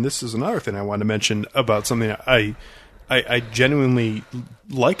one, and this is another thing I wanted to mention about something I genuinely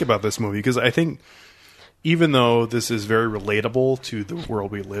like about this movie, because I think even though this is very relatable to the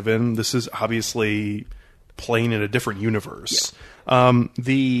world we live in, this is obviously playing in a different universe.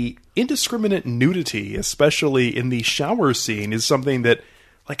 The indiscriminate nudity, especially in the shower scene, is something that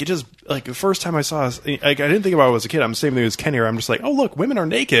like it just like the first time I saw this, like I didn't think about it as a kid. I'm the same thing as Kenny. I'm just like, oh look, women are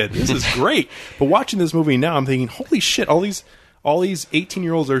naked. This is great. But watching this movie now, I'm thinking, holy shit, all these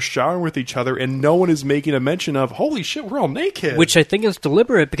 18-year-olds are showering with each other, and no one is making a mention of, holy shit, we're all naked. Which I think is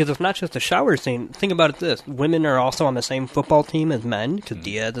deliberate, because it's not just a shower scene. Think about it this. Women are also on the same football team as men, because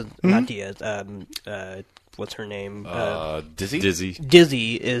not Diaz, what's her name? Dizzy.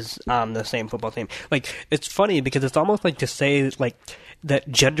 Dizzy is on the same football team. Like, it's funny, because it's almost like to say, like,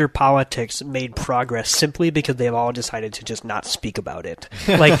 that gender politics made progress simply because they've all decided to just not speak about it.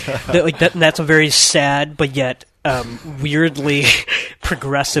 Like, that's a very sad, but yet weirdly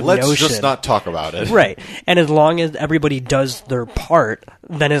progressive notion. Let's just not talk about it. Right. And as long as everybody does their part,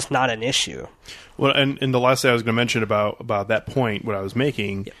 then it's not an issue. Well, and the last thing I was going to mention about that point, what I was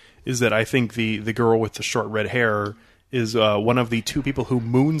making, is that I think the girl with the short red hair is one of the two people who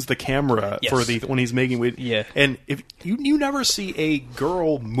moons the camera for when he's making it. Yeah. And if you never see a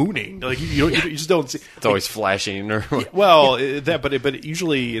girl mooning, like you just don't see. It's always flashing or well, but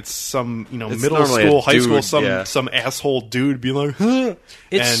usually it's some it's middle school, high dude, school, some asshole dude being like, huh.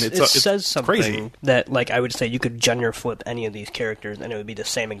 It it's says something crazy. that, like, I would say you could gender flip any of these characters and it would be the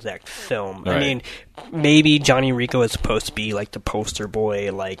same exact film. Right. I mean, maybe Johnny Rico is supposed to be like the poster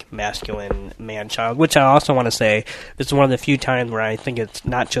boy, like masculine man-child, which I also want to say it's one of the few times where I think it's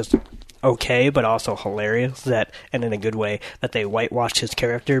not just okay, but also hilarious and in a good way, that they whitewashed his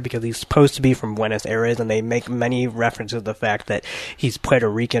character, because he's supposed to be from Buenos Aires, and they make many references to the fact that he's Puerto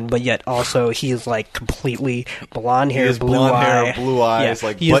Rican, but yet also he's like completely blonde hair, blue eyes,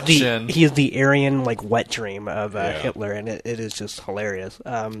 like butt chin. He is the Aryan, like, wet dream of Hitler, and it is just hilarious.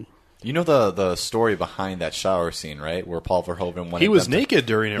 You know the story behind that shower scene, right? Where Paul Verhoeven went. He was naked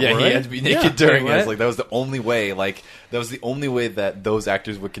during it. Yeah, right? He had to be naked during it. Like, that was the only way. Like, that was the only way that those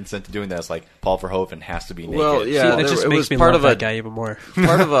actors would consent to doing that. It's like, Paul Verhoeven has to be naked. Well, yeah, it just makes me love that guy even more.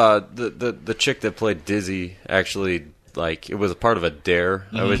 Part of the chick that played Dizzy actually. Like, it was a part of a dare.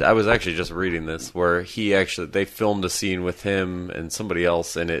 Mm-hmm. I was actually just reading this where they filmed a scene with him and somebody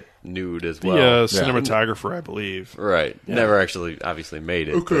else in it nude as well. The cinematographer, I believe. Right. Yeah. Never actually obviously made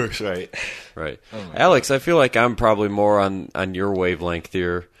it. Okay. Right. Alex, I feel like I'm probably more on your wavelength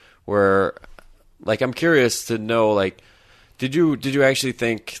here, where, like, I'm curious to know, like, Did you actually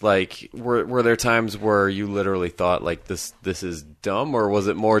think, like, were there times where you literally thought, like, this is dumb, or was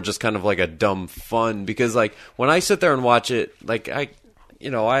it more just kind of like a dumb fun? Because, like, when I sit there and watch it, like, I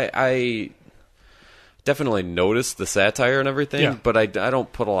definitely notice the satire and everything, but I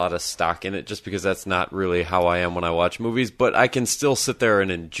don't put a lot of stock in it, just because that's not really how I am when I watch movies. But I can still sit there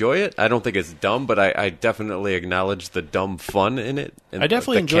and enjoy it. I don't think it's dumb, but I definitely acknowledge the dumb fun in it. And I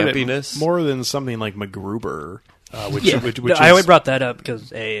definitely enjoyed campiness. it more than something like MacGruber. Which I only brought that up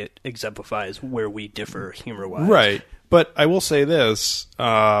because it exemplifies where we differ humor-wise. Right. But I will say this,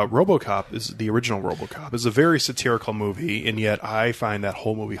 RoboCop, is the original RoboCop, is a very satirical movie, and yet I find that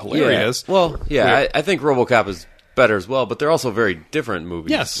whole movie hilarious. Yeah. Well, I think RoboCop is better as well, but they're also very different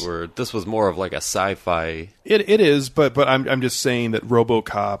movies. Yes. Where this was more of like a sci-fi. It is, but I'm just saying that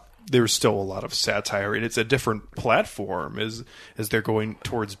RoboCop, there's still a lot of satire, and it's a different platform as they're going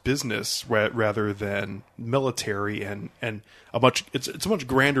towards business rather than military, and it's a much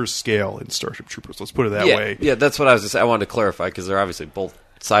grander scale in Starship Troopers. Let's put it that way. Yeah, that's what I was just saying. I wanted to clarify, because they're obviously both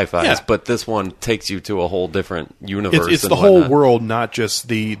sci-fis, but this one takes you to a whole different universe. It's the whole world, not just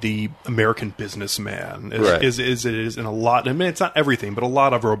the American businessman, as it is in a lot. I mean, it's not everything, but a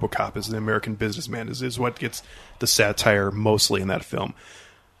lot of RoboCop is the American businessman is what gets the satire mostly in that film.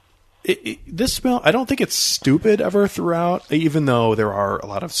 This film, I don't think it's stupid ever throughout, even though there are a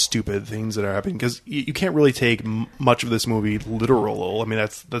lot of stupid things that are happening, because you can't really take much of this movie literal. I mean,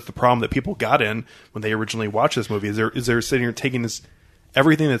 that's the problem that people got in when they originally watched this movie, is they're sitting here taking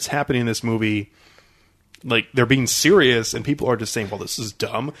everything that's happening in this movie, like, they're being serious, and people are just saying, well, this is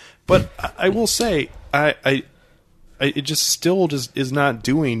dumb. But I will say, it just still just is not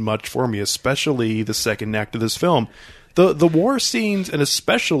doing much for me, especially the second act of this film. The war scenes, and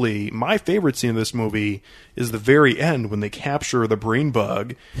especially my favorite scene of this movie, is the very end when they capture the brain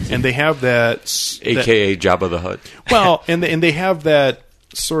bug, and they have that... A.K.A. Jabba the Hutt. Well, and they have that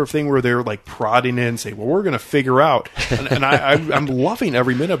sort of thing where they're like prodding in and say, well, we're going to figure out. And I'm loving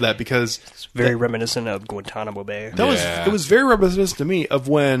every minute of that, because... It's very reminiscent of Guantanamo Bay. It was very reminiscent to me of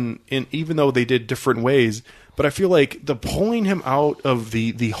when, even though they did different ways, but I feel like the pulling him out of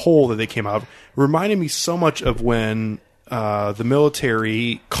the hole that they came out of reminded me so much of when the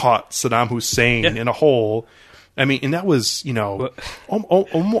military caught Saddam Hussein in a hole. I mean, and that was,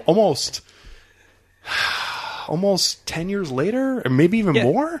 almost almost 10 years later, or maybe even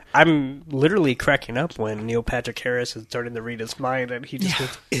more. I'm literally cracking up when Neil Patrick Harris is starting to read his mind, and he just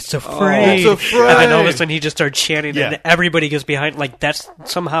goes, "It's afraid." It's afraid. And then all of a sudden he just starts chanting, and everybody gets behind. Like that's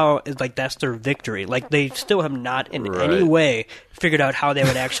somehow like that's their victory. Like they still have not in any way figured out how they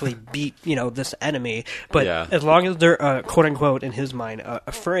would actually beat this enemy. But as long as they're quote unquote in his mind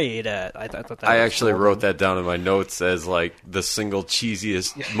afraid, I thought that. I actually wrote that down in my notes as like the single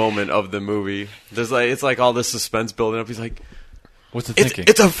cheesiest moment of the movie. There's it's like all this suspense building up. He's like, "What's it thinking?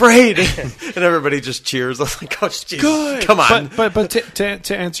 It's afraid," and everybody just cheers. I was like, "Oh, geez. Good. Come on!" But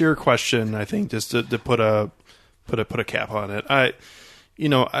to answer your question, I think just to put a cap on it, I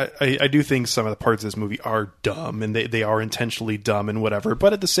do think some of the parts of this movie are dumb, and they are intentionally dumb and whatever.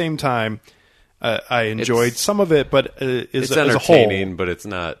 But at the same time, I enjoyed some of it. But it's as a entertaining, whole, but it's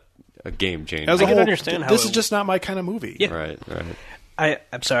not a game changer. As a whole, understand how this is just not my kind of movie. Yeah. Right.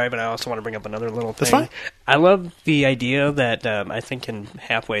 I'm sorry, but I also want to bring up another little thing. That's fine. I love the idea that I think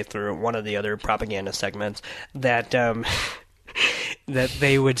halfway through one of the other propaganda segments that that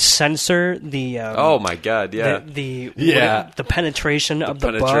they would censor the oh my god, the penetration of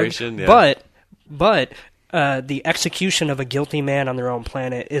the bug, yeah. but the execution of a guilty man on their own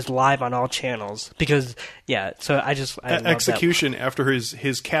planet is live on all channels because so I love execution that. After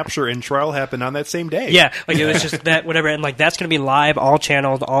his capture and trial happened on that same day. Yeah, like it was just that whatever, and like that's going to be live all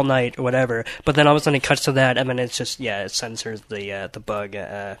channels all night or whatever. But then all of a sudden it cuts to that, and then it's just it censors the bug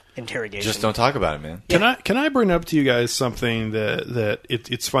interrogation. Just don't talk about it, man. Can I bring up to you guys something that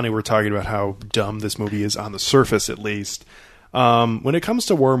it's funny we're talking about how dumb this movie is on the surface at least. When it comes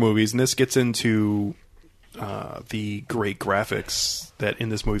to war movies, and this gets into the great graphics that in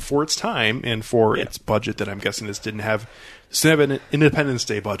this movie for its time and for its budget that I'm guessing this didn't have an Independence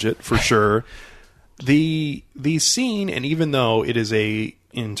Day budget for sure. The scene, and even though it is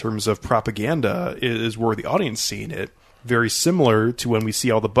in terms of propaganda, is where the audience seeing it, very similar to when we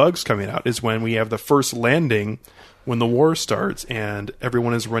see all the bugs coming out, is when we have the first landing when the war starts and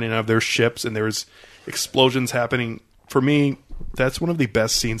everyone is running out of their ships and there's explosions happening. For me, that's one of the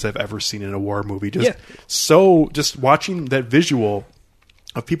best scenes I've ever seen in a war movie. Just watching that visual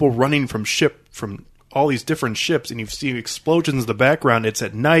of people running from all these different ships, and you see explosions in the background. It's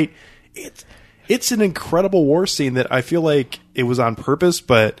at night. It's an incredible war scene that I feel like it was on purpose,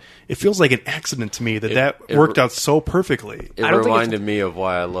 but it feels like an accident to me that worked out so perfectly. It reminded me of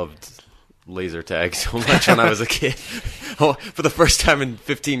why I loved laser tag so much when I was a kid. For the first time in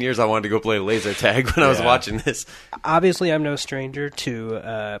 15 years, I wanted to go play laser tag when I was watching this. Obviously, I'm no stranger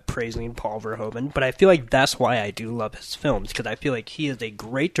to praising Paul Verhoeven, but I feel like that's why I do love his films, because I feel like he is a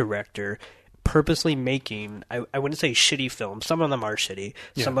great director, purposely making, I wouldn't say shitty films. Some of them are shitty.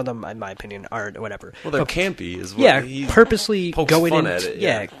 Yeah. Some of them, in my opinion, aren't, whatever. Well, they're campy as well. Yeah, purposely going fun at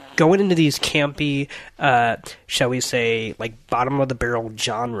it. Going into these campy, shall we say, like bottom-of-the-barrel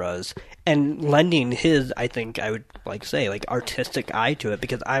genres, and lending his, I think I would say, artistic eye to it,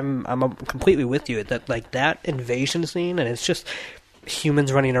 because I'm completely with you that that invasion scene, and it's just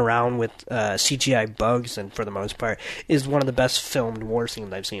humans running around with CGI bugs, and for the most part, is one of the best filmed war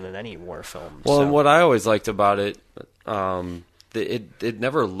scenes I've seen in any war film. Well, and what I always liked about it, it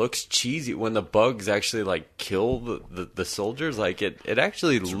never looks cheesy when the bugs actually kill the soldiers. It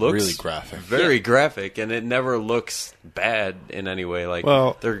actually looks really graphic, very graphic, and it never looks bad in any way.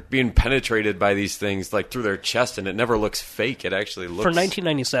 They're being penetrated by these things through their chest, and it never looks fake. It actually looks, for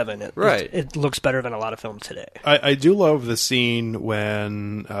 1997, it looks better than a lot of films today. I do love the scene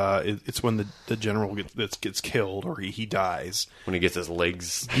when it's when the general gets killed, or he dies when he gets his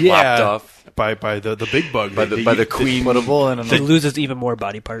legs lopped off by the big bug, by the queen. He loses even more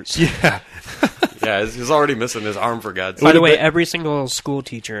body parts. Yeah. Yeah, he's already missing his arm, for God's sake. By the way, every single school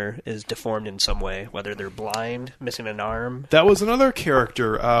teacher is deformed in some way, whether they're blind, missing an arm. That was another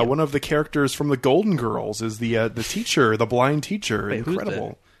character. One of the characters from the Golden Girls is the teacher, the blind teacher. Wait,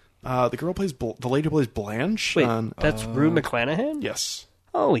 incredible. The girl plays the lady who plays Blanche. Wait, that's Rue McClanahan? Yes.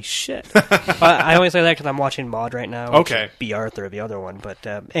 Holy shit! I only say that because I'm watching Maude right now. Okay. B. Arthur, the other one, but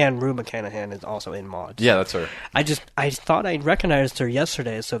and Rue McClanahan is also in Maude. Yeah, that's her. I thought I recognized her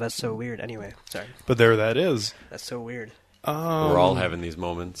yesterday, so that's so weird. Anyway, sorry. But there that is. That's so weird. We're all having these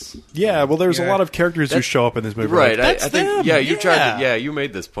moments. Yeah, well, there's a lot of characters who show up in this movie. Right, I think. Yeah, you tried. You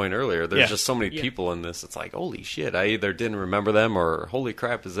made this point earlier. There's just so many people in this. It's like, holy shit! I either didn't remember them, or holy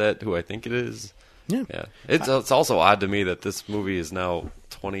crap, is that who I think it is? Yeah. It's also odd to me that this movie is now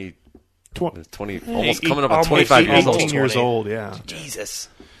 20 almost coming up on 25 years old. 18 years old, yeah. Jesus.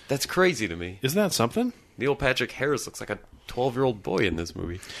 That's crazy to me. Isn't that something? Neil Patrick Harris looks like a 12-year-old boy in this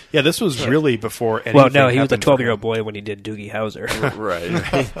movie. Yeah, this was really before anything. Well, no, he was a 12-year-old boy when he did Doogie Howser.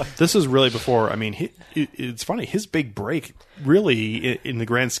 Right. This is really before. I mean, it's funny. His big break, really, in the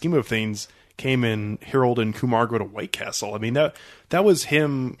grand scheme of things, came in Harold and Kumar Go to White Castle. I mean, that was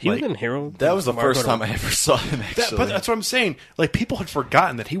him. He was in Harold. That was the first time I ever saw him, actually. But that's what I'm saying. Like, people had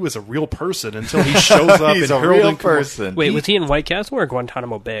forgotten that he was a real person until he shows up He's in a Harold real and Kumar. person. Wait, was he in White Castle or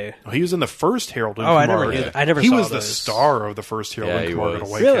Guantanamo Bay? Oh, he was in the first Harold and I Kumar. never He saw was the those. star of the first Harold and Kumar Go to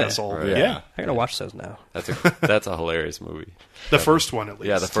White Really? Castle. Right. Yeah. I gotta watch those now. That's a hilarious movie. The first one, at least.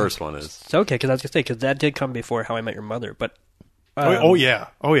 Yeah, the first one is. It's okay, because I was gonna say, because that did come before How I Met Your Mother, but. Oh yeah.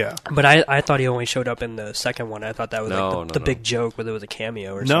 But I thought he only showed up in the second one. I thought that was the big joke, whether it was a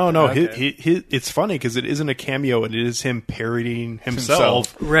cameo or something. No. It's funny because it isn't a cameo. It is him parodying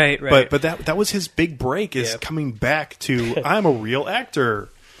himself. Right. But that was his big break, is coming back to, I'm a real actor.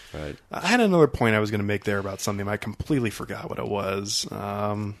 Right. I had another point I was going to make there about something. I completely forgot what it was.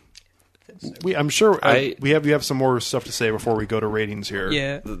 I'm sure we have some more stuff to say before we go to ratings here.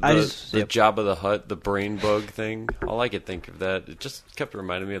 Yeah, the Jabba the Hutt, the brain bug thing. All I could think of that. It just kept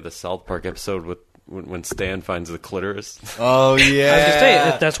reminding me of the South Park episode with when Stan finds the clitoris. Oh yeah, I was gonna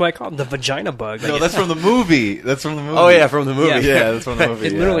say that's why I call it the vagina bug. No, that's from the movie. Oh yeah, from the movie. Yeah, that's from the movie.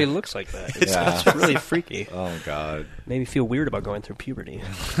 It literally looks like that. It's really freaky. Oh god, made me feel weird about going through puberty.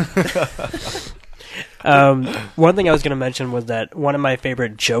 One thing I was going to mention was that one of my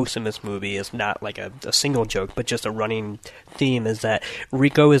favorite jokes in this movie is not like a single joke, but just a running theme, is that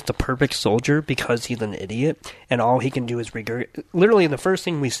Rico is the perfect soldier because he's an idiot, and all he can do is literally the first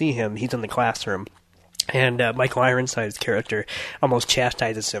thing we see him, he's in the classroom, and Michael Ironside's character almost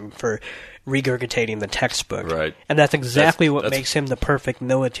chastises him for regurgitating the textbook. Right. And that's exactly what makes him the perfect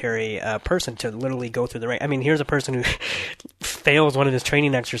military person to literally go through the rank. I mean, here's a person who fails one of his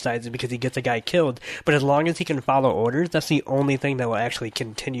training exercises because he gets a guy killed, but as long as he can follow orders, that's the only thing that will actually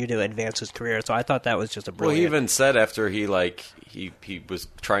continue to advance his career. So I thought that was just a brilliant... Well, he even said after he was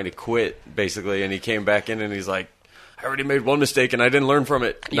trying to quit, basically, and he came back in and he's like, I already made one mistake and I didn't learn from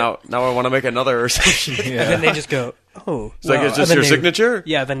it. Yep. Now I want to make another or something. Yeah. And then they just go, oh. It's like, it's just your signature?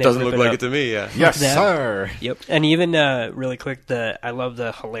 Yeah, then they doesn't flip look like up. it to me, yeah. Yes, sir. Yep. And even, really quick, I love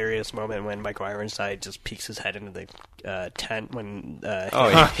the hilarious moment when Michael Ironside just peeks his head into the tent when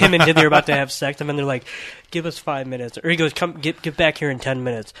him and Disney are about to have sex, and then they're like, give us 5 minutes. Or he goes, come, get back here in 10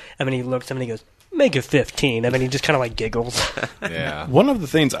 minutes. And then he looks at him and he goes, make it 15. And then he just kind of like giggles. Yeah. One of the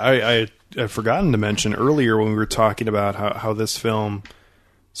things I'd forgotten to mention earlier when we were talking about how this film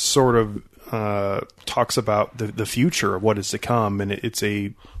sort of talks about the future of what is to come, and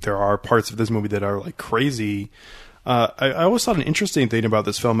there are parts of this movie that are like crazy. I always thought an interesting thing about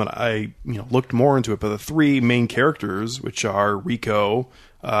this film, and I looked more into it, but the three main characters, which are Rico,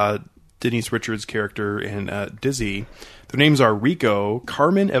 Denise Richards' character, and Dizzy, their names are Rico,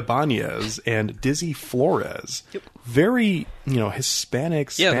 Carmen Ibanez, and Dizzy Flores. Yep. Very,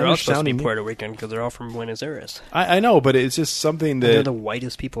 Hispanic, yeah, they're all supposed to Spanish-sounding. be Puerto Rican because they're all from Buenos Aires. I know, but it's just something that... They're the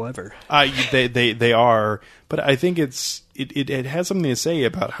whitest people ever. They are, but I think it has something to say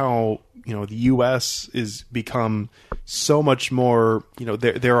about how the U.S. is become so much more.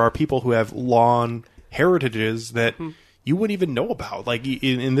 There are people who have long heritages that you wouldn't even know about. Like,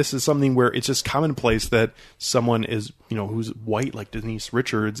 and this is something where it's just commonplace that someone is who's white, like Denise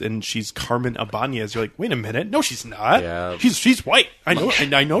Richards, and she's Carmen Ibanez. You're like, wait a minute, no, she's not. Yeah. She's white. I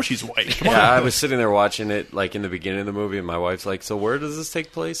know she's white. Come on. I was sitting there watching it like in the beginning of the movie, and my wife's like, "So where does this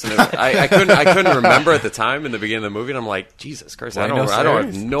take place?" And I couldn't remember at the time in the beginning of the movie, and I'm like, Jesus Christ, I don't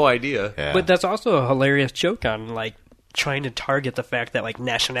have no idea. Yeah. But that's also a hilarious joke on like trying to target the fact that like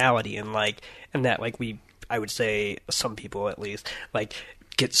nationality and that I would say some people at least like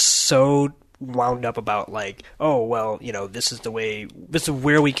get so wound up about like, oh well, this is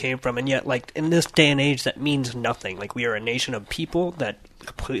where we came from, and yet like in this day and age that means nothing. Like, we are a nation of people that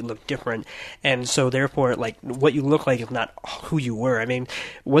completely look different, and so therefore like what you look like is not who you were. I mean,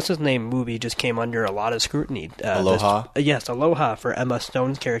 what's his name movie just came under a lot of scrutiny. Aloha? Yes, Aloha, for Emma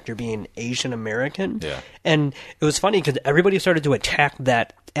Stone's character being Asian American. Yeah. And it was funny because everybody started to attack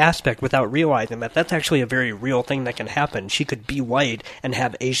that aspect without realizing that that's actually a very real thing that can happen. She could be white and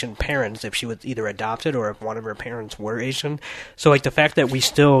have Asian parents if she was either adopted or if one of her parents were Asian. So like the fact that we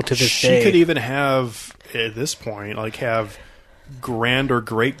still to this day... She could even have, at this point, like have grand or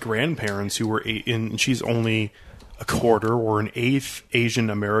great grandparents who were and she's only a quarter or an eighth Asian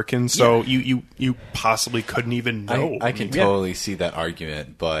American, so you possibly couldn't even know. I can totally see that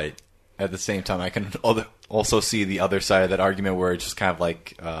argument, but at the same time I can also see the other side of that argument where it's just kind of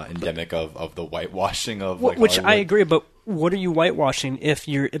like endemic of the whitewashing of like which Hollywood. I agree, but what are you whitewashing if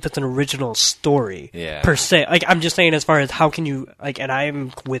it's an original story Yeah. per se? Like, I'm just saying, as far as how can you, like, and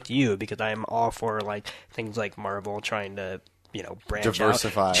I'm with you because I'm all for, like, things like Marvel trying to, branch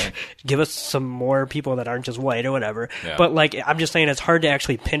Diversify. out. Give us some more people that aren't just white or whatever. Yeah. But, like, I'm just saying it's hard to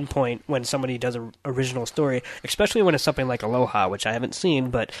actually pinpoint when somebody does an original story, especially when it's something like Aloha, which I haven't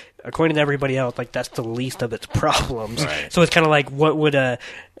seen, but according to everybody else, like, that's the least of its problems. Right. So it's kind of like, what would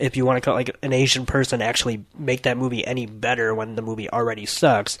if you want to call it, like, an Asian person actually make that movie any better when the movie already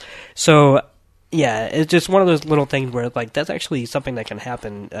sucks? So, yeah, it's just one of those little things where, like, that's actually something that can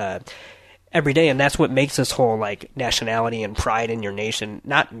happen every day, and that's what makes this whole, like, nationality and pride in your nation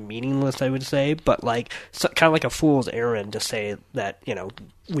not meaningless, I would say, but, like, kind of like a fool's errand to say that,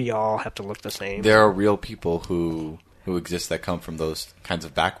 we all have to look the same. There are real people who exist that come from those kinds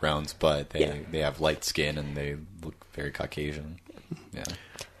of backgrounds, but they have light skin and they look very Caucasian. Yeah.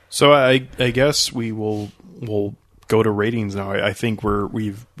 So I guess we'll go to ratings now. I think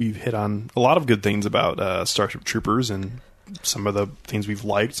we've hit on a lot of good things about Starship Troopers, and some of the things we've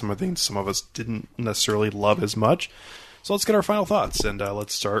liked, some of the things some of us didn't necessarily love as much. So let's get our final thoughts, and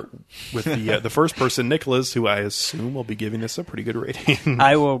let's start with the first person, Nicholas, who I assume will be giving this a pretty good rating.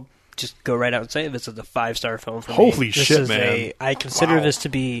 I will just go right out and say this is a 5-star film for me. Holy shit, man. I consider this to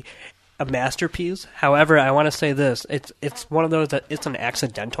be a masterpiece. However, I want to say this. It's one of those that it's an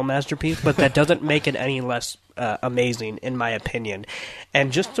accidental masterpiece, but that doesn't make it any less amazing, in my opinion.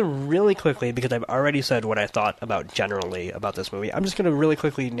 And just to really quickly, because I've already said what I thought generally about this movie, I'm just going to really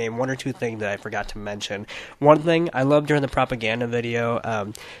quickly name one or two things that I forgot to mention. One thing I loved during the propaganda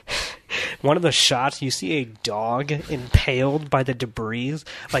video, one of the shots, you see a dog impaled by the debris,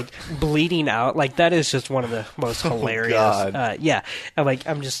 like bleeding out. Like, that is just one of the most hilarious. God. Yeah, and like,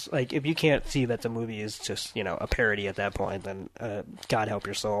 I'm just like, if you can't see that the movie is just a parody at that point, then God help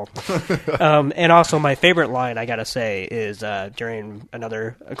your soul. And also, my favorite line I gotta say is during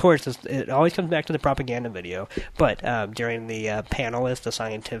another. Of course, it always comes back to the propaganda video, but during the the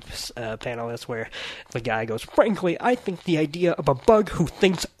scientific panelist, where the guy goes, "Frankly, I think the idea of a bug who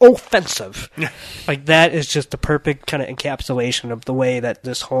thinks offensive," like, that is just the perfect kind of encapsulation of the way that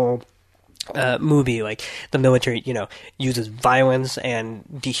this whole movie, like, the military, uses violence and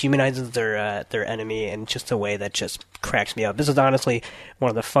dehumanizes their enemy in just a way that just cracks me up. This is honestly one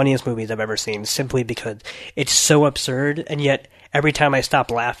of the funniest movies I've ever seen, simply because it's so absurd, and yet every time I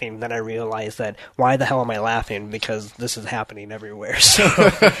stop laughing, then I realize that why the hell am I laughing? Because this is happening everywhere.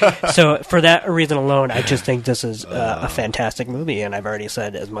 So for that reason alone, I just think this is a fantastic movie, and I've already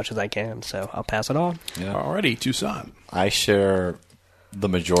said as much as I can, so I'll pass it on. Yeah. Alrighty, Tucson. I share the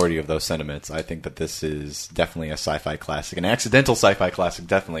majority of those sentiments. I think that this is definitely a sci-fi classic, an accidental sci-fi classic,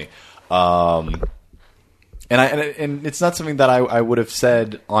 definitely. And it's not something that I would have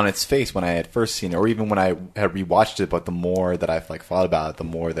said on its face when I had first seen it, or even when I had rewatched it. But the more that I've thought about it, the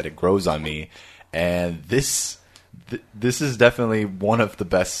more that it grows on me. And this is definitely one of the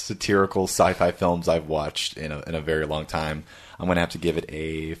best satirical sci-fi films I've watched in a very long time. I'm going to have to give it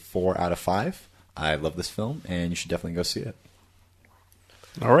a 4 out of 5. I love this film, and you should definitely go see it.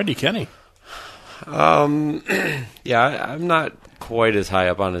 Alrighty, Kenny. Yeah, I'm not quite as high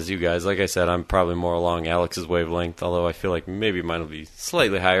up on as you guys. Like I said, I'm probably more along Alex's wavelength, although I feel like maybe mine will be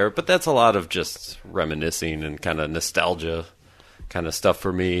slightly higher. But that's a lot of just reminiscing and kind of nostalgia kind of stuff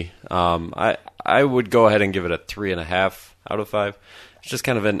for me. I would go ahead and give it a 3.5 out of 5. It's just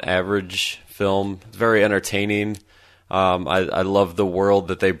kind of an average film. It's very entertaining. I love the world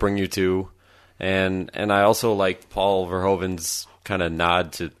that they bring you to. And I also like Paul Verhoeven's kind of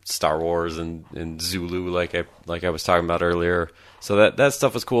nod to Star Wars and Zulu, like I was talking about earlier. So that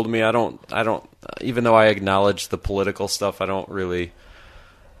stuff was cool to me. I don't even though I acknowledge the political stuff, I don't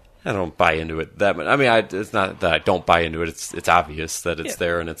buy into it that much. I mean, it's not that I don't buy into it. It's obvious that it's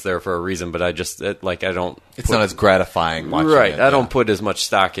there, and it's there for a reason. But I don't. It's not as gratifying watching right. it. I don't put as much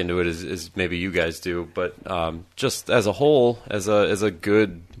stock into it as maybe you guys do. But just as a whole, as a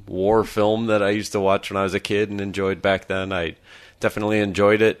good war film that I used to watch when I was a kid and enjoyed back then, I definitely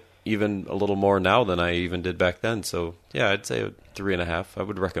enjoyed it even a little more now than I even did back then. So yeah, I'd say a 3.5. I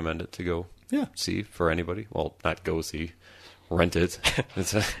would recommend it to go see for anybody. Well, not go see. Rent it.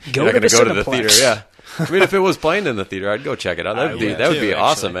 Go you're not going to go to the Cineplex. theater. Yeah, I mean, if it was playing in the theater, I'd go check it out. That would be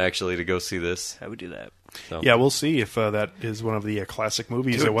awesome, actually, to go see this. I would do that. So. Yeah, we'll see if that is one of the classic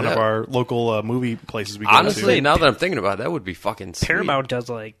movies at one of our local movie places we go Honestly, to. now that I'm thinking about it, that would be fucking sweet. Paramount does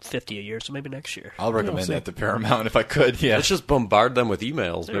like 50 a year, so maybe next year. I'll recommend that to Paramount if I could. Yeah, let's just bombard them with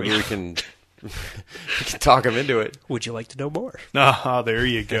emails. Maybe we can talk them into it. Would you like to know more? Ah, there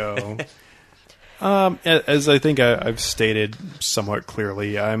you go. As I think I've stated somewhat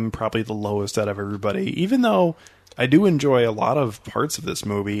clearly, I'm probably the lowest out of everybody, even though I do enjoy a lot of parts of this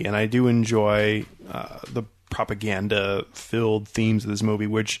movie, and I do enjoy the propaganda-filled themes of this movie,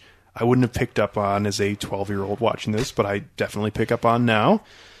 which I wouldn't have picked up on as a 12-year-old watching this, but I definitely pick up on now.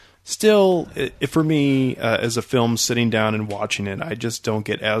 Still, for me, as a film, sitting down and watching it, I just don't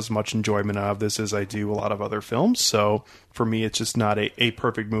get as much enjoyment out of this as I do a lot of other films. So, for me, it's just not a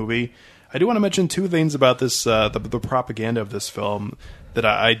perfect movie. I do want to mention two things about this, the propaganda of this film that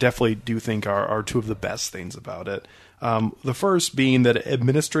I definitely do think are two of the best things about it. The first being that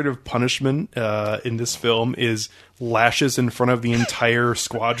administrative punishment in this film is lashes in front of the entire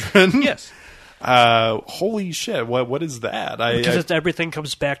squadron. Yes. Holy shit! What is that? Because everything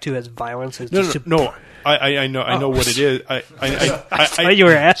comes back to as violence. As No. I know what it is. I you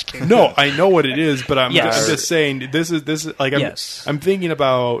were asking. No, I know what it is, but I'm just saying this is like I'm thinking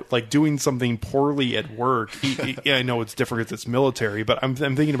about like doing something poorly at work. I know it's different because it's military, but I'm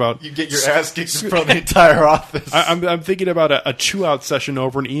thinking about you get your ass kicked from the entire office. I'm thinking about a chew out session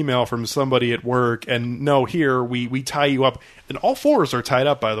over an email from somebody at work, and no, here we tie you up, and all fours are tied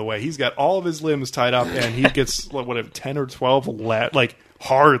up. By the way, he's got all of his limbs tied up, and he gets 10 or 12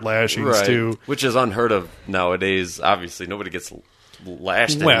 hard lashings too, which is unheard of nowadays. Obviously, nobody gets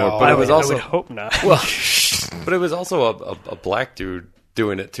lashed anymore. But it was also I would hope not. Well, but it was also a black dude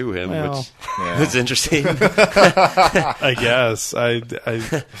doing it to him, which is interesting. I guess I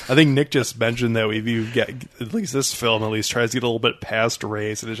think Nick just mentioned that if you get at least this film at least tries to get a little bit past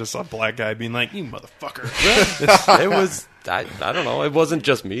race, and it's just a black guy being like, "You motherfucker." It was. I don't know. It wasn't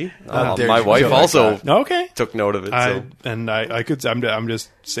just me. My wife also took note of it. I'm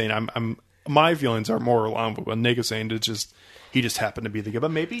just saying. My feelings are more along with what Nick is saying. He just happened to be the guy. But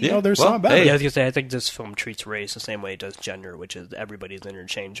maybe there's something about it. Yeah, I was gonna say I think this film treats race the same way it does gender, which is everybody's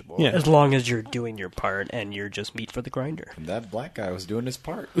interchangeable. Yeah. As long as you're doing your part and you're just meat for the grinder. And that black guy was doing his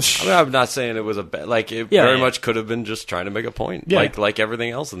part. I mean, I'm not saying it was a bad. Like it very much could have been just trying to make a point. Yeah. Like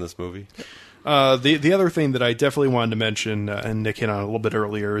everything else in this movie. The other thing that I definitely wanted to mention, and Nick hit on a little bit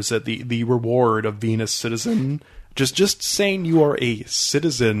earlier, is that the reward of being a citizen, just saying you are a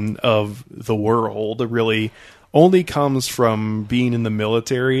citizen of the world, really only comes from being in the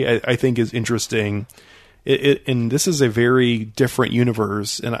military. I think is interesting. And this is a very different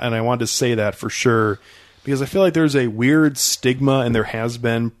universe, and I wanted to say that for sure, because I feel like there's a weird stigma, and there has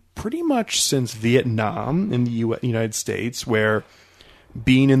been pretty much since Vietnam in the United States, where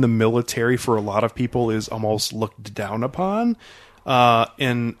being in the military for a lot of people is almost looked down upon.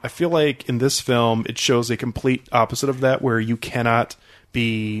 And I feel like in this film, it shows a complete opposite of that, where you cannot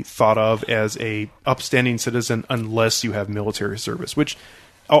be thought of as a upstanding citizen unless you have military service, which,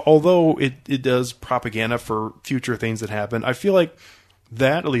 although it does propaganda for future things that happen, I feel like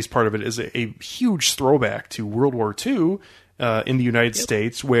that, at least part of it, is a huge throwback to World War II in the United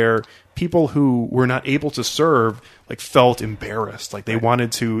States, where people who were not able to serve felt embarrassed, they wanted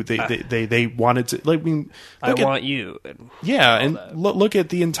to. They wanted to. I want you. Look at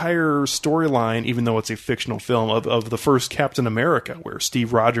the entire storyline, even though it's a fictional film of the first Captain America, where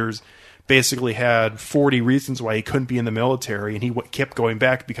Steve Rogers basically had 40 reasons why he couldn't be in the military, and he kept going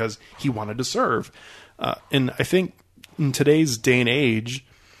back because he wanted to serve. And I think in today's day and age,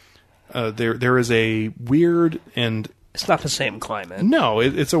 there is a weird and it's not the same climate. No,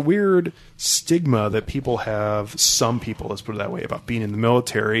 it's a weird stigma that people have. Some people, let's put it that way, about being in the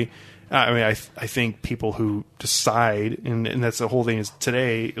military. I mean, I think people who decide, and that's the whole thing. Is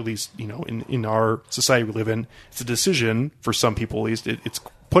today, at least in our society we live in, it's a decision for some people. At least it's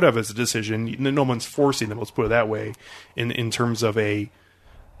put up as a decision. No one's forcing them. Let's put it that way. In terms of a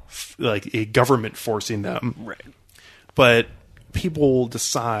government forcing them, right? But people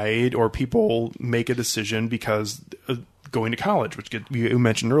decide, or people make a decision because going to college, which you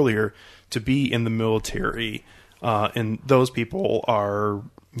mentioned earlier, to be in the military, and those people are,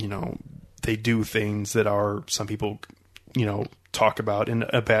 they do things that are, some people, talk about in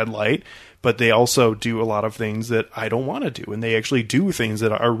a bad light, but they also do a lot of things that I don't want to do, and they actually do things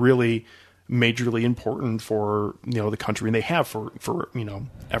that are really majorly important for the country, and they have for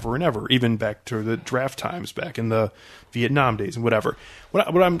ever and ever, even back to the draft times back in the Vietnam days and whatever.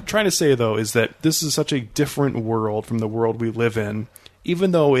 What I'm trying to say, though, is that this is such a different world from the world we live in,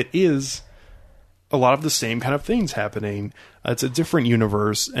 even though it is a lot of the same kind of things happening. It's a different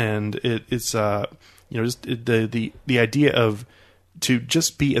universe, and it's just the idea of to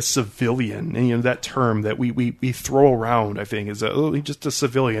just be a civilian, and that term that we throw around, I think, is just a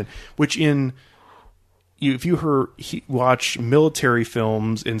civilian. Which if you watch military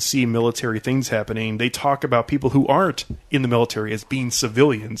films and see military things happening, they talk about people who aren't in the military as being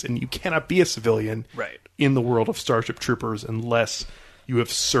civilians, and you cannot be a civilian in the world of Starship Troopers unless you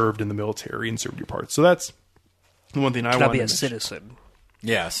have served in the military and served your part. So that's The one thing I Can want I be to a citizen?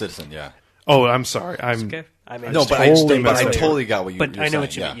 Yeah, citizen. Yeah. Oh, I'm sorry. Okay. I mean, No, but I totally got what you. But you're I know saying,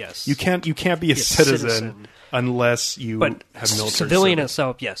 what you yeah. mean. Yes, You can't be a citizen unless you But have military civilian service.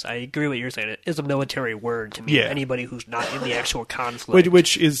 itself, yes, I agree with what you're saying. It is a military word to me. Yeah. Anybody who's not in the actual conflict.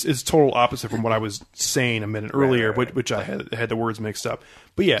 Which is total opposite from what I was saying a minute earlier, which I had the words mixed up.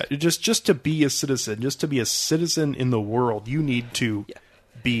 But yeah, just to be a citizen, just to be a citizen in the world, you need to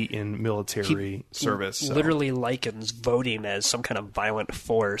be in military service. So. Literally likens voting as some kind of violent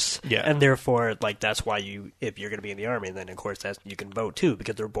force. Yeah. And therefore, like, that's why if you're going to be in the army, then of course you can vote too,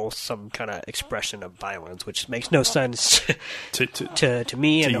 because they're both some kind of expression of violence, which makes no sense to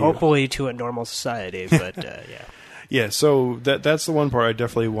me and hopefully to a normal society. But yeah. Yeah, so that's the one part I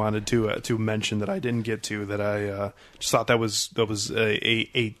definitely wanted to mention that I didn't get to, that I just thought that was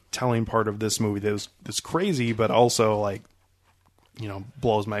a telling part of this movie that's crazy, but also like, you know,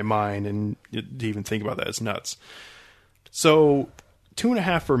 blows my mind, and to even think about that is nuts. So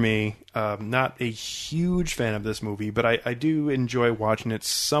 2.5 for me. Not a huge fan of this movie, but I do enjoy watching it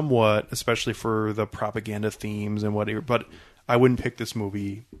somewhat, especially for the propaganda themes and whatever. But I wouldn't pick this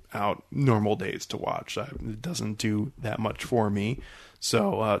movie out normal days to watch. It doesn't do that much for me.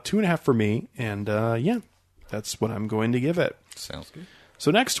 So 2.5 for me, and yeah, that's what I'm going to give it. Sounds good.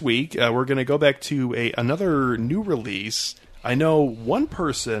 So next week we're going to go back to another new release. I know one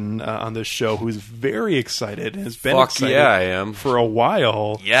person on this show who's very excited and has been excited yeah, I am. for a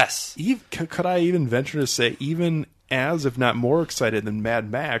while. Yes. Could I even venture to say even as, if not more excited than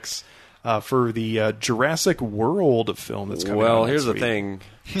Mad Max for the Jurassic World film that's coming out Well, next here's the week. thing.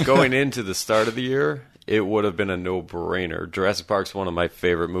 Going into the start of the year, it would have been a no-brainer. Jurassic Park's one of my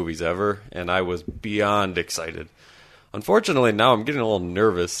favorite movies ever, and I was beyond excited. Unfortunately, now I'm getting a little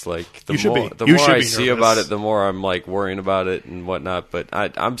nervous. Like the more I see about it, the more I'm like worrying about it and whatnot. But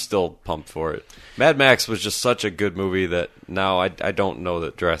I'm still pumped for it. Mad Max was just such a good movie that now I don't know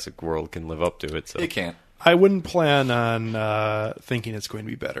that Jurassic World can live up to it. So it can't. I wouldn't plan on thinking it's going to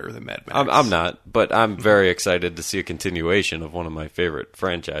be better than Mad Max. I'm not, but I'm very excited to see a continuation of one of my favorite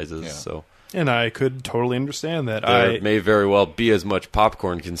franchises. Yeah. So, and I could totally understand that. There may very well be as much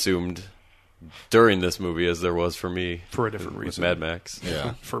popcorn consumed during this movie as there was for me for a different reason. Mad Max.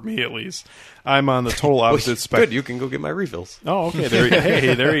 Yeah, for me at least. I'm on the total opposite spectrum. Good, you can go get my refills. Oh, okay.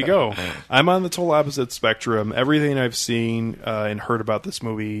 There you go. I'm on the total opposite spectrum. Everything I've seen and heard about this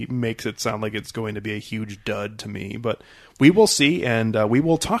movie makes it sound like it's going to be a huge dud to me. But we will see, and we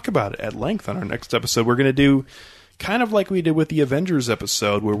will talk about it at length on our next episode. We're going to do kind of like we did with the Avengers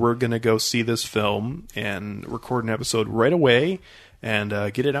episode, where we're going to go see this film and record an episode right away and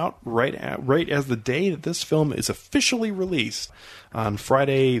get it out right as the day that this film is officially released on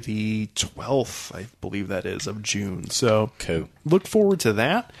Friday the 12th, I believe that is, of June. So cool. Look forward to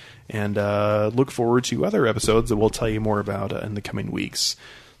that, and look forward to other episodes that we'll tell you more about in the coming weeks.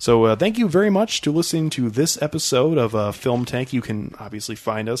 So thank you very much to listening to this episode of Film Tank. You can obviously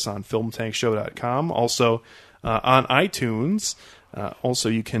find us on filmtankshow.com, also on iTunes. Also,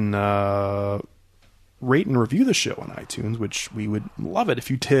 you can rate and review the show on iTunes, which we would love it if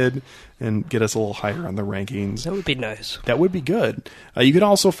you did, and get us a little higher on the rankings. That would be nice. That would be good. You can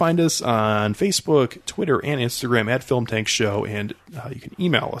also find us on Facebook, Twitter, and Instagram at Film Tank Show, and you can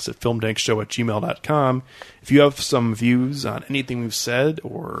email us at filmtankshow@gmail.com. If you have some views on anything we've said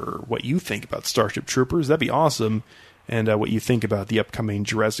or what you think about Starship Troopers, that'd be awesome. And what you think about the upcoming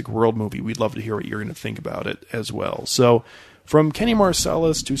Jurassic World movie, we'd love to hear what you're going to think about it as well. So, from Kenny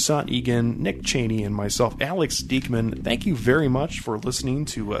Marcellus, Toussaint Egan, Nick Cheney, and myself, Alex Diekman, thank you very much for listening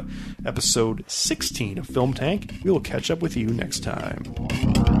to episode 16 of Film Tank. We will catch up with you next time.